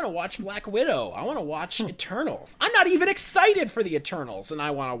 Like, I want to watch Black Widow. I want to watch Eternals. I'm not even excited for the Eternals, and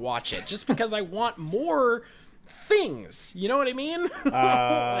I want to watch it just because I want more things. You know what I mean?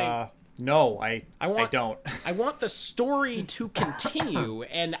 No, I don't. I want the story to continue,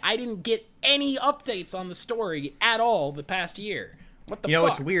 and I didn't get any updates on the story at all the past year. What the fuck?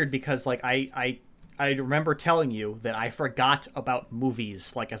 It's weird because, like, I remember telling you that I forgot about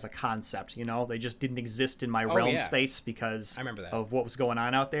movies, like, as a concept, you know? They just didn't exist in my realm space because I remember that. of what was going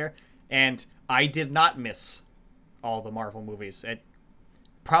on out there. And I did not miss all the Marvel movies. It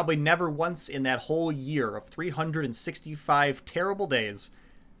probably never once in that whole year of 365 terrible days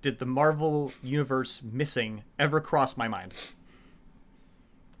did the Marvel universe missing ever cross my mind.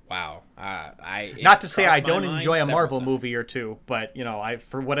 Wow. Not to say I don't enjoy a Marvel movie or two, but, you know,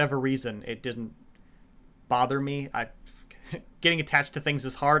 for whatever reason, it didn't bother me. Getting attached to things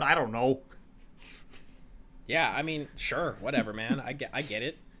is hard. I don't know. Yeah, I mean, sure, whatever, man. I get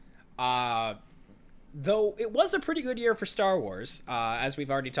it. Though it was a pretty good year for Star Wars. As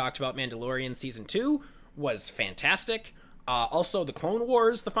we've already talked about, Mandalorian Season 2 was fantastic. Also, the Clone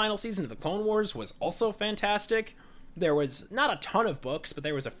Wars, the final season of the Clone Wars, was also fantastic. There was not a ton of books, but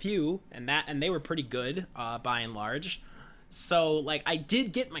there was a few, and they were pretty good, by and large. So, like, I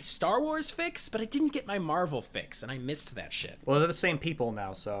did get my Star Wars fix, but I didn't get my Marvel fix, and I missed that shit. Well, they're the same people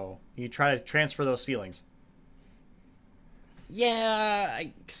now, so you try to transfer those feelings. Yeah,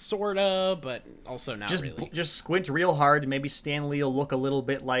 sorta, but also not really. Just squint real hard, and maybe Stan Lee will look a little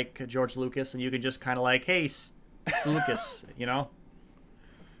bit like George Lucas, and you can just kind of like, hey, Lucas, you know?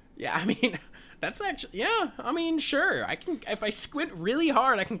 Yeah, I mean, that's actually, yeah, I mean, sure. I can, if I squint really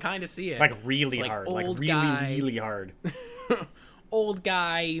hard, I can kind of see it. Like really hard. Like really hard. Old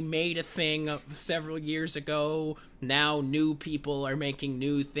guy made a thing several years ago. Now new people are making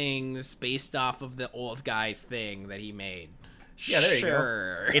new things based off of the old guy's thing that he made. Yeah, there you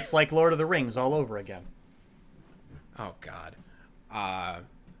go. It's like Lord of the Rings all over again. Oh, God.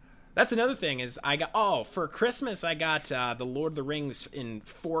 That's another thing is for Christmas I got the Lord of the Rings in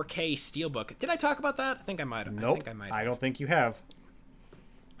 4K Steelbook. Did I talk about that? I think I might have. Nope, I don't think you have.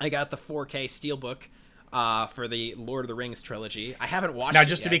 I got the 4K Steelbook for the Lord of the Rings trilogy. I haven't watched it yet. Now,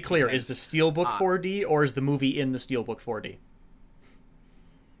 just to be clear, is the Steelbook 4D or is the movie in the Steelbook 4D?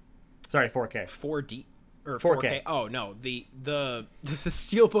 Sorry, 4K. 4D or 4K. Oh no, the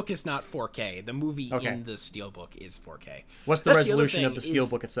Steelbook is not 4K. The movie in the Steelbook is 4K. What's the resolution of the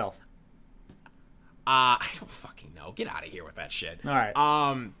Steelbook itself? I don't fucking know. Get out of here with that shit. All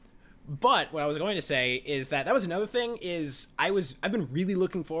right. But what I was going to say is that was another thing is I've been really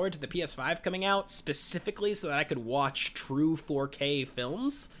looking forward to the PS5 coming out specifically so that I could watch true 4K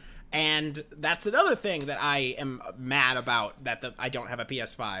films. And that's another thing that I am mad about, that I don't have a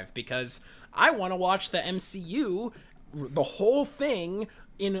PS5, because I want to watch the MCU, the whole thing,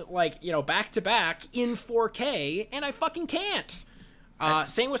 in, like, you know, back to back in 4K, and I fucking can't.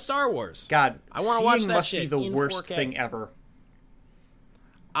 Same with Star Wars. God, I want to watch that must shit be the in worst 4K. thing ever.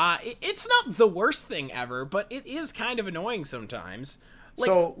 It's not the worst thing ever, but it is kind of annoying sometimes.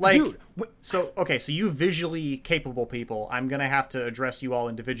 Dude, so you visually capable people, I'm gonna have to address you all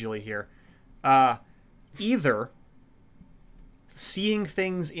individually here. Either seeing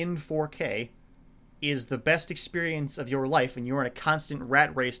things in 4K is the best experience of your life, and you're in a constant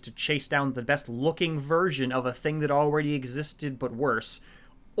rat race to chase down the best looking version of a thing that already existed but worse,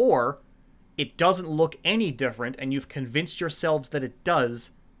 or it doesn't look any different, and you've convinced yourselves that it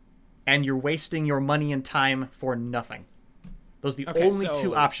does, and you're wasting your money and time for nothing. Those are the only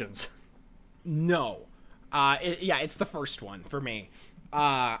two options. No. It's the first one for me.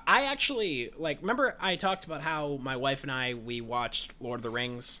 I actually, remember I talked about how my wife and we watched Lord of the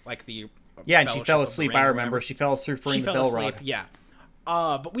Rings, and she fell asleep, I remember. She fell asleep for the Belrog. Yeah.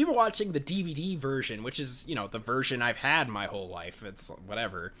 But we were watching the DVD version, which is, you know, the version I've had my whole life. It's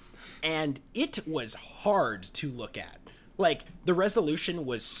whatever. And it was hard to look at. Like, the resolution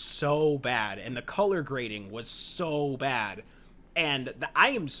was so bad, and the color grading was so bad. And I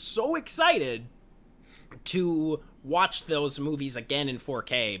am so excited to watch those movies again in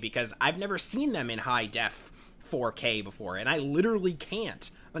 4K, because I've never seen them in high def 4K before, and I literally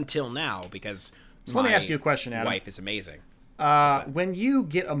can't until now, because let me ask you a question, Adam. My wife is amazing. When you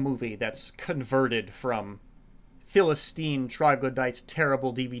get a movie that's converted from Philistine Troglodyte's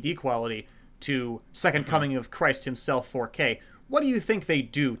terrible DVD quality to Second Coming of Christ himself 4K, what do you think they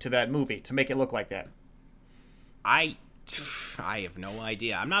do to that movie to make it look like that? I have no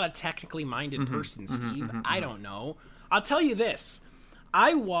idea. I'm not a technically minded person, Steve. I don't know. I'll tell you this.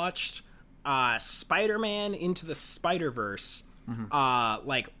 I watched Spider-Man Into the Spider-Verse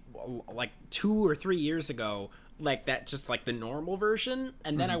like 2 or 3 years ago like that, just like the normal version,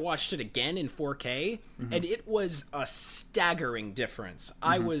 and then I watched it again in 4K, and it was a staggering difference.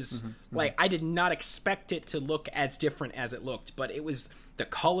 I was like, I did not expect it to look as different as it looked, but it was, the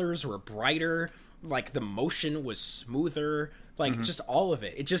colors were brighter, like the motion was smoother, like just all of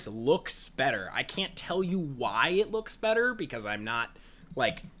it. It just looks better. I can't tell you why it looks better because I'm not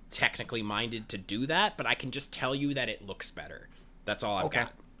like technically minded to do that, but I can just tell you that it looks better. That's all I've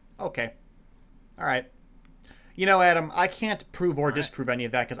got. Okay. All right. You know, Adam, I can't prove or disprove any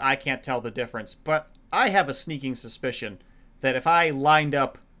of that because I can't tell the difference. But I have a sneaking suspicion that if I lined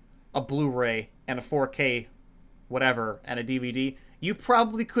up a Blu-ray and a 4K whatever and a DVD, you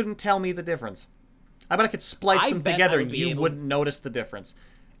probably couldn't tell me the difference. I bet I could splice them together and you wouldn't notice the difference.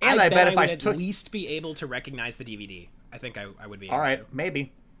 And I bet if I took... at least be able to recognize the DVD. I think I would be able to. All right, to.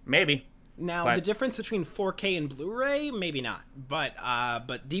 Maybe. Now, the difference between 4K and Blu-ray, maybe not. But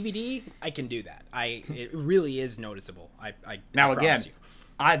DVD, I can do that. It really is noticeable. I promise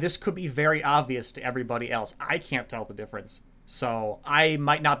you. This could be very obvious to everybody else. I can't tell the difference. So I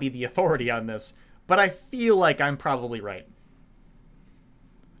might not be the authority on this, but I feel like I'm probably right.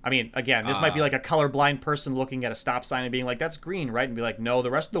 I mean, again, this might be like a colorblind person looking at a stop sign and being like, that's green, right? And be like, no,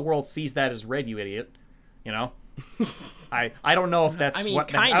 the rest of the world sees that as red, you idiot. You know? I don't know if that's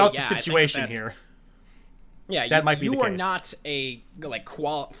the situation here. Yeah, that might be the case. You are not a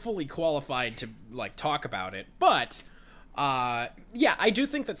fully qualified to like talk about it, but yeah, I do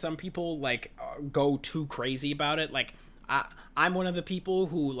think that some people go too crazy about it. Like I'm one of the people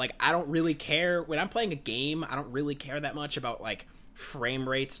who I don't really care when I'm playing a game. I don't really care that much about frame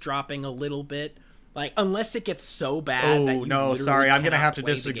rates dropping a little bit. Unless it gets so bad that you I'm going to have to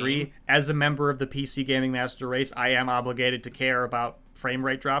disagree. As a member of the PC Gaming Master Race, I am obligated to care about frame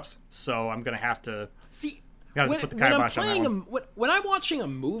rate drops, so I'm going to have to... See, when I'm watching a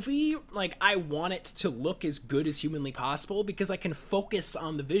movie, I want it to look as good as humanly possible because I can focus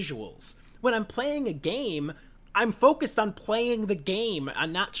on the visuals. When I'm playing a game, I'm focused on playing the game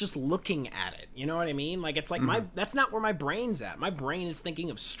and not just looking at it. You know what I mean? It's that's not where my brain's at. My brain is thinking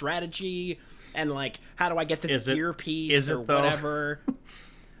of strategy... and how do I get this earpiece or whatever?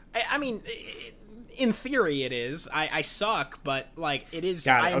 I mean, in theory it is. I suck, but it is.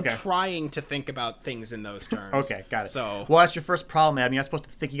 I'm trying to think about things in those terms. Okay, got it. So, well, that's your first problem, Adam. You're not supposed to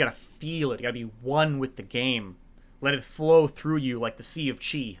think. You got to feel it. You got to be one with the game. Let it flow through you like the sea of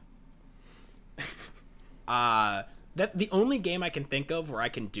chi. That the only game I can think of where I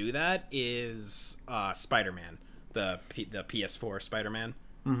can do that is Spider-Man, the PS4 Spider-Man.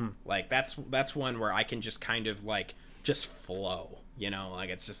 Mm-hmm. That's one where I can just kind of just flow, you know,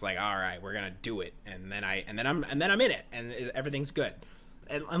 it's just all right, we're gonna do it, and then I'm in it, and everything's good,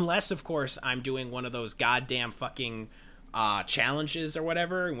 unless of course I'm doing one of those goddamn fucking challenges or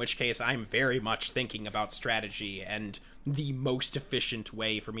whatever, in which case I'm very much thinking about strategy and the most efficient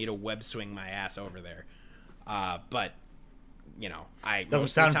way for me to web swing my ass over there. But you know, doesn't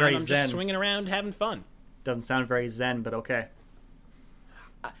sound very zen. I'm just swinging around having fun. Doesn't sound very zen, but okay.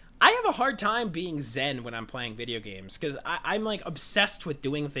 I have a hard time being zen when I'm playing video games because I'm obsessed with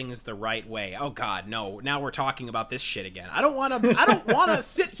doing things the right way. Oh God, no! Now we're talking about this shit again. I don't want to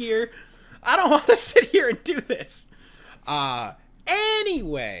sit here. I don't want to sit here and do this.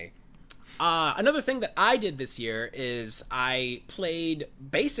 Anyway, another thing that I did this year is I played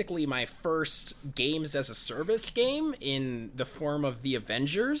basically my first games as a service game in the form of the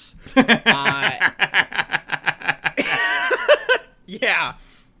Avengers.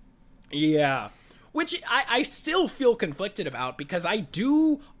 Yeah. Which I still feel conflicted about because I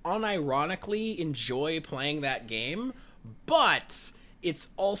do unironically enjoy playing that game, but it's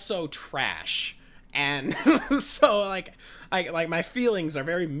also trash. And so my feelings are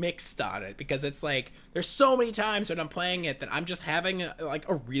very mixed on it because it's there's so many times when I'm playing it that I'm just having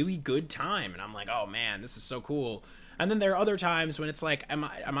a really good time and I'm oh man, this is so cool. And then there are other times when it's am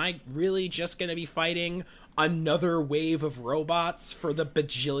I really just going to be fighting another wave of robots for the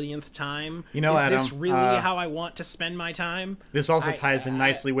bajillionth time? You know, Adam, is this really how I want to spend my time? This also ties in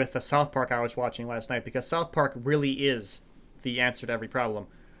nicely with the South Park I was watching last night because South Park really is the answer to every problem.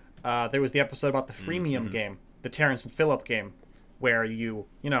 There was the episode about the freemium game, the Terrence and Phillip game, where you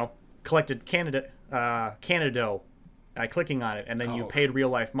collected Canada clicking on it, and then you paid real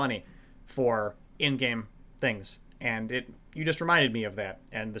life money for in-game things. And you just reminded me of that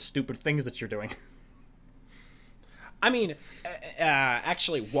and the stupid things that you're doing. I mean,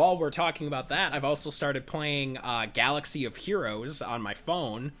 actually, while we're talking about that, I've also started playing Galaxy of Heroes on my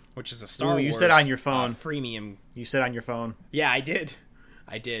phone, which is a Star Wars. You said on your phone. Freemium. You said on your phone. Yeah, I did.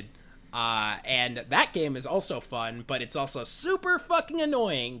 And that game is also fun, but it's also super fucking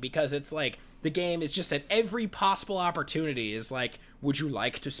annoying because it's like the game is just at every possible opportunity is like, would you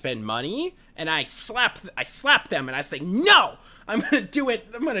like to spend money? And I slap them and I say, no, I'm going to do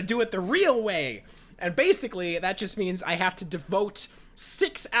it the real way. And basically that just means I have to devote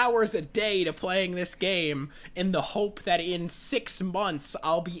 6 hours a day to playing this game in the hope that in 6 months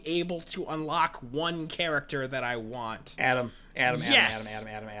I'll be able to unlock one character that I want. Adam. Yes.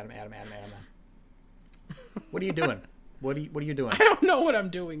 Adam. What are you doing? What are you doing? I don't know what I'm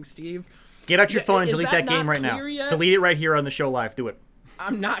doing, Steve. Get out your phone and delete that game right now. Yet? Delete it right here on the show live. Do it.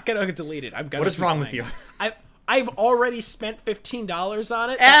 I'm not gonna delete it. What is wrong with you? I've already spent $15 on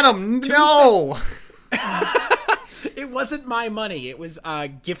it. Adam, no. It wasn't my money. It was a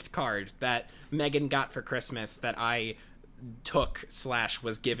gift card that Megan got for Christmas that I took /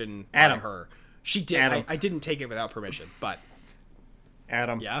 was given by her. She did. I didn't take it without permission, but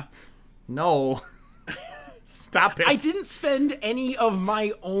Adam. Yeah. No. Stop it. I didn't spend any of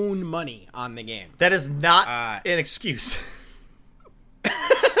my own money on the game. That is not an excuse.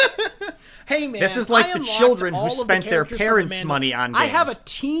 Hey, man. This is like the children who spent their parents' money on games. I have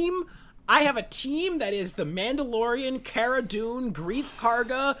a team that is the Mandalorian, Cara Dune, Grief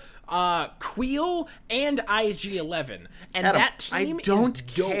Karga, Queel, and IG-11. And Adam, that team I don't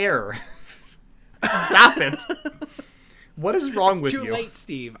care. Stop it. What is wrong with you? It's too late,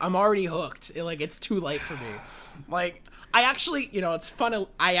 Steve. I'm already hooked. It's too late for me. Like, I actually, it's fun.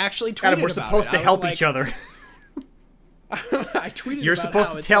 I actually tweeted Adam, we're about supposed to help each other. I tweeted You're about supposed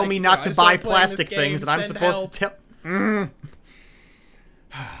how to tell me not to buy plastic game, things, and I'm supposed to tell...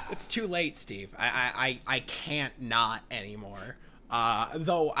 It's too late, Steve. I can't not anymore.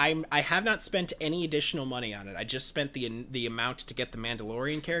 Though I have not spent any additional money on it. I just spent the amount to get the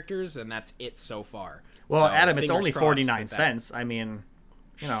Mandalorian characters, and that's it so far. Well, so, Adam, it's only 49 cents. I mean,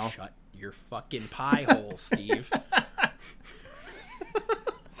 Shut your fucking pie hole, Steve.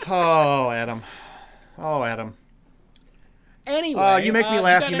 Oh, Adam. Anyway, you make me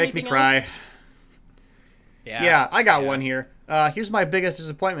laugh. You make me cry. Else? Yeah, I got one here. Here's my biggest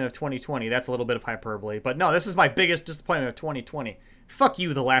disappointment of 2020. That's a little bit of hyperbole, but no, this is my biggest disappointment of 2020. Fuck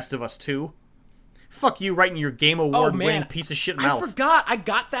you, The Last of Us 2. Fuck you, right in your Game Award-winning piece of shit mouth. I forgot.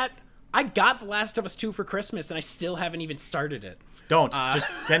 I got The Last of Us 2 for Christmas, and I still haven't even started it. Don't.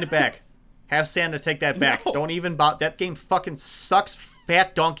 Just send it back. Have Santa take that back. No. Don't even bother. That game fucking sucks,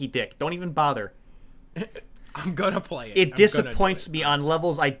 fat donkey dick. Don't even bother. I'm gonna play it. It disappoints me on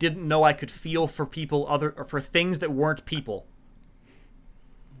levels I didn't know I could feel for people for things that weren't people.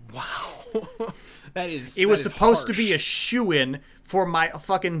 Wow. It was supposed to be a shoo-in for my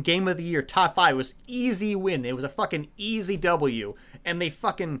fucking Game of the Year top 5. It was easy win. It was a fucking easy W. And they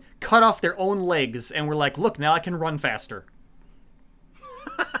fucking cut off their own legs and were like, look, now I can run faster.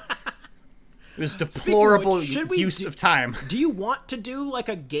 It was deplorable use of time. Do you want to do like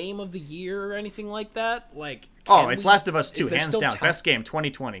a Game of the Year or anything like that? Like, it's Last of Us 2, hands down. Best game,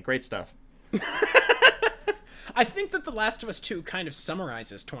 2020. Great stuff. I think that The Last of Us 2 kind of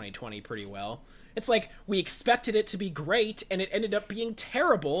summarizes 2020 pretty well. It's like, we expected it to be great, and it ended up being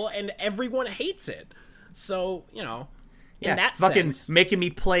terrible, and everyone hates it. So, in that fucking sense, making me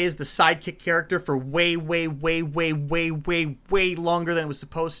play as the sidekick character for way longer than it was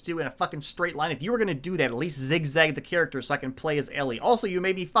supposed to in a fucking straight line. If you were going to do that, at least zigzag the character so I can play as Ellie. Also, you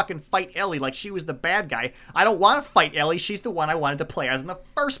made me fucking fight Ellie like she was the bad guy. I don't want to fight Ellie. She's the one I wanted to play as in the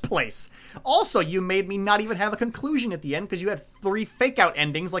first place. Also, you made me not even have a conclusion at the end because you had 3 fake-out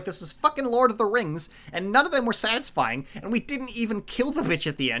endings like this is fucking Lord of the Rings, and none of them were satisfying, and we didn't even kill the bitch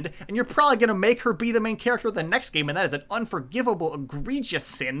at the end, and you're probably going to make her be the main character of the next game, and that is an unforgivable, egregious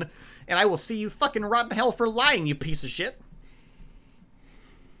sin, and I will see you fucking rot in hell for lying, you piece of shit.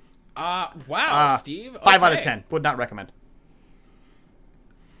 Wow, Steve. 5 out of 10. Would not recommend.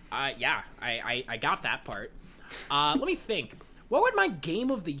 Yeah, I got that part. Let me think. What would my Game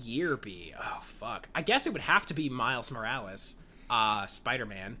of the Year be? Oh, fuck. I guess it would have to be Miles Morales,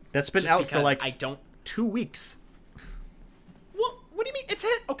 Spider-Man. That's been out for 2 weeks. Well, what do you mean?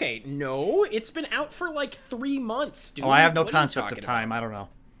 Okay, no, it's been out for 3 months, dude. Oh, I have no concept of time. I don't know.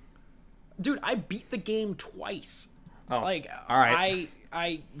 Dude, I beat the game twice. Oh, all right.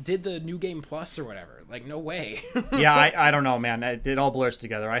 I did the New Game Plus or whatever. No way. Yeah, I don't know, man. It all blurs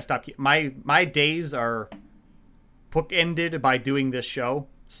together. I stopped. My days are bookended by doing this show,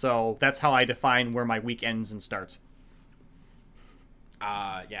 so that's how I define where my week ends and starts.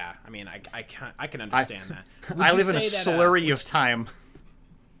 Yeah. I mean, I can understand that. I live in a slurry of time.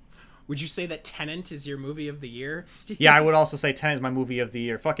 Would you say that Tenet is your movie of the year, Steve? Yeah, I would also say Tenet is my movie of the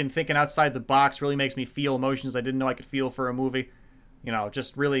year. Fucking thinking outside the box really makes me feel emotions I didn't know I could feel for a movie.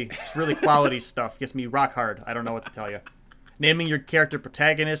 Just really quality stuff. Gets me rock hard. I don't know what to tell you. Naming your character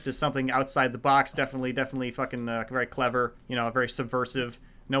protagonist is something outside the box. Definitely fucking very clever. Very subversive.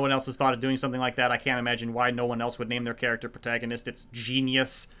 No one else has thought of doing something like that. I can't imagine why no one else would name their character protagonist. It's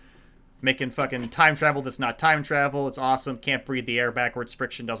genius. Making fucking time travel that's not time travel. It's awesome. Can't breathe the air backwards.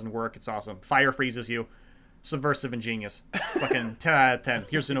 Friction doesn't work. It's awesome. Fire freezes you. Subversive and genius. Fucking 10 out of 10.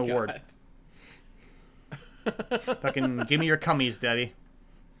 Here's an award. Fucking give me your cummies, daddy.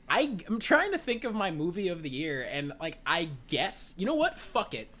 I'm trying to think of my movie of the year, and I guess, you know what?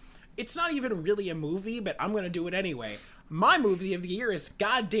 Fuck it. It's not even really a movie, but I'm gonna do it anyway. My movie of the year is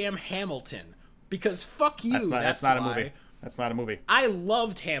goddamn Hamilton, because fuck you. That's not a movie. That's not a movie. I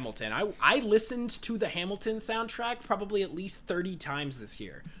loved Hamilton. I listened to the Hamilton soundtrack probably at least 30 times this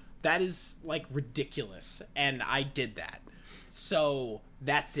year. That is ridiculous, and I did that. So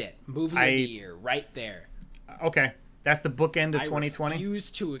that's it. Movie of the year, right there. Okay, that's the bookend of 2020. I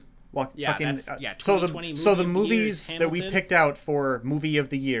refuse to. Well, yeah, fucking, that's 2020. So the movies that we picked out for movie of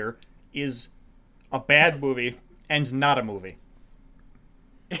the year is a bad movie and not a movie.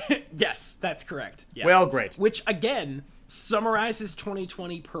 Yes, that's correct. Yes. Well, great. Which again summarizes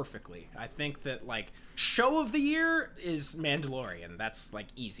 2020 perfectly. I think that show of the year is Mandalorian. That's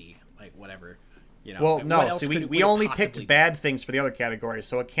easy. Whatever. Well, no. See, we only picked bad things for the other categories,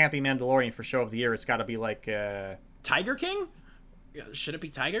 so it can't be Mandalorian for show of the year. It's got to be Tiger King. Should it be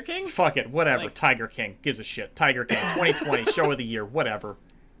Tiger King? Fuck it, whatever. Tiger King gives a shit. Tiger King 2020 show of the year, whatever.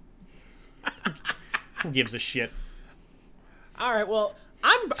 Who gives a shit? All right, well,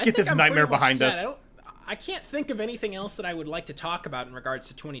 let's get this nightmare behind us. I can't think of anything else that I would like to talk about in regards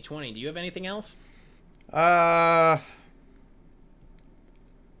to 2020. Do you have anything else? I'm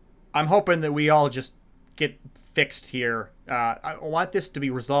hoping that we all just get fixed here. I want this to be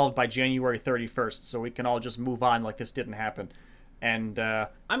resolved by January 31st, so we can all just move on like this didn't happen. And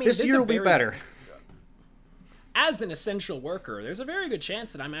this year will be better. As an essential worker, there's a very good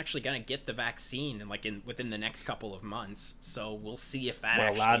chance that I'm actually going to get the vaccine within the next couple of months. So we'll see if that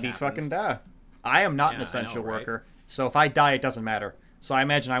actually happens. Well, fucking die. I am not an essential worker, so if I die, it doesn't matter. So I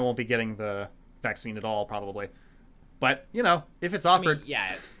imagine I won't be getting the vaccine at all, probably. But, if it's offered...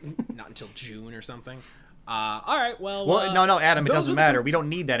 not until June or something. All right, well... Well, no, Adam, it doesn't matter. We don't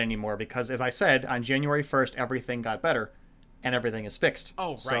need that anymore because, as I said, on January 1st, everything got better and everything is fixed.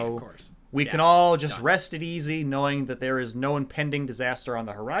 Oh, right, of course. We can all just rest it easy knowing that there is no impending disaster on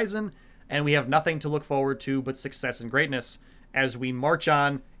the horizon and we have nothing to look forward to but success and greatness as we march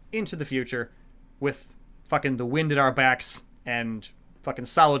on into the future with fucking the wind at our backs and fucking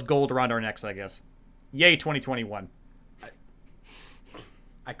solid gold around our necks, I guess. Yay, 2021.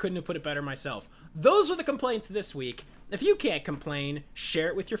 I couldn't have put it better myself. Those were the complaints this week. If you can't complain, share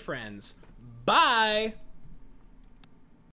it with your friends. Bye!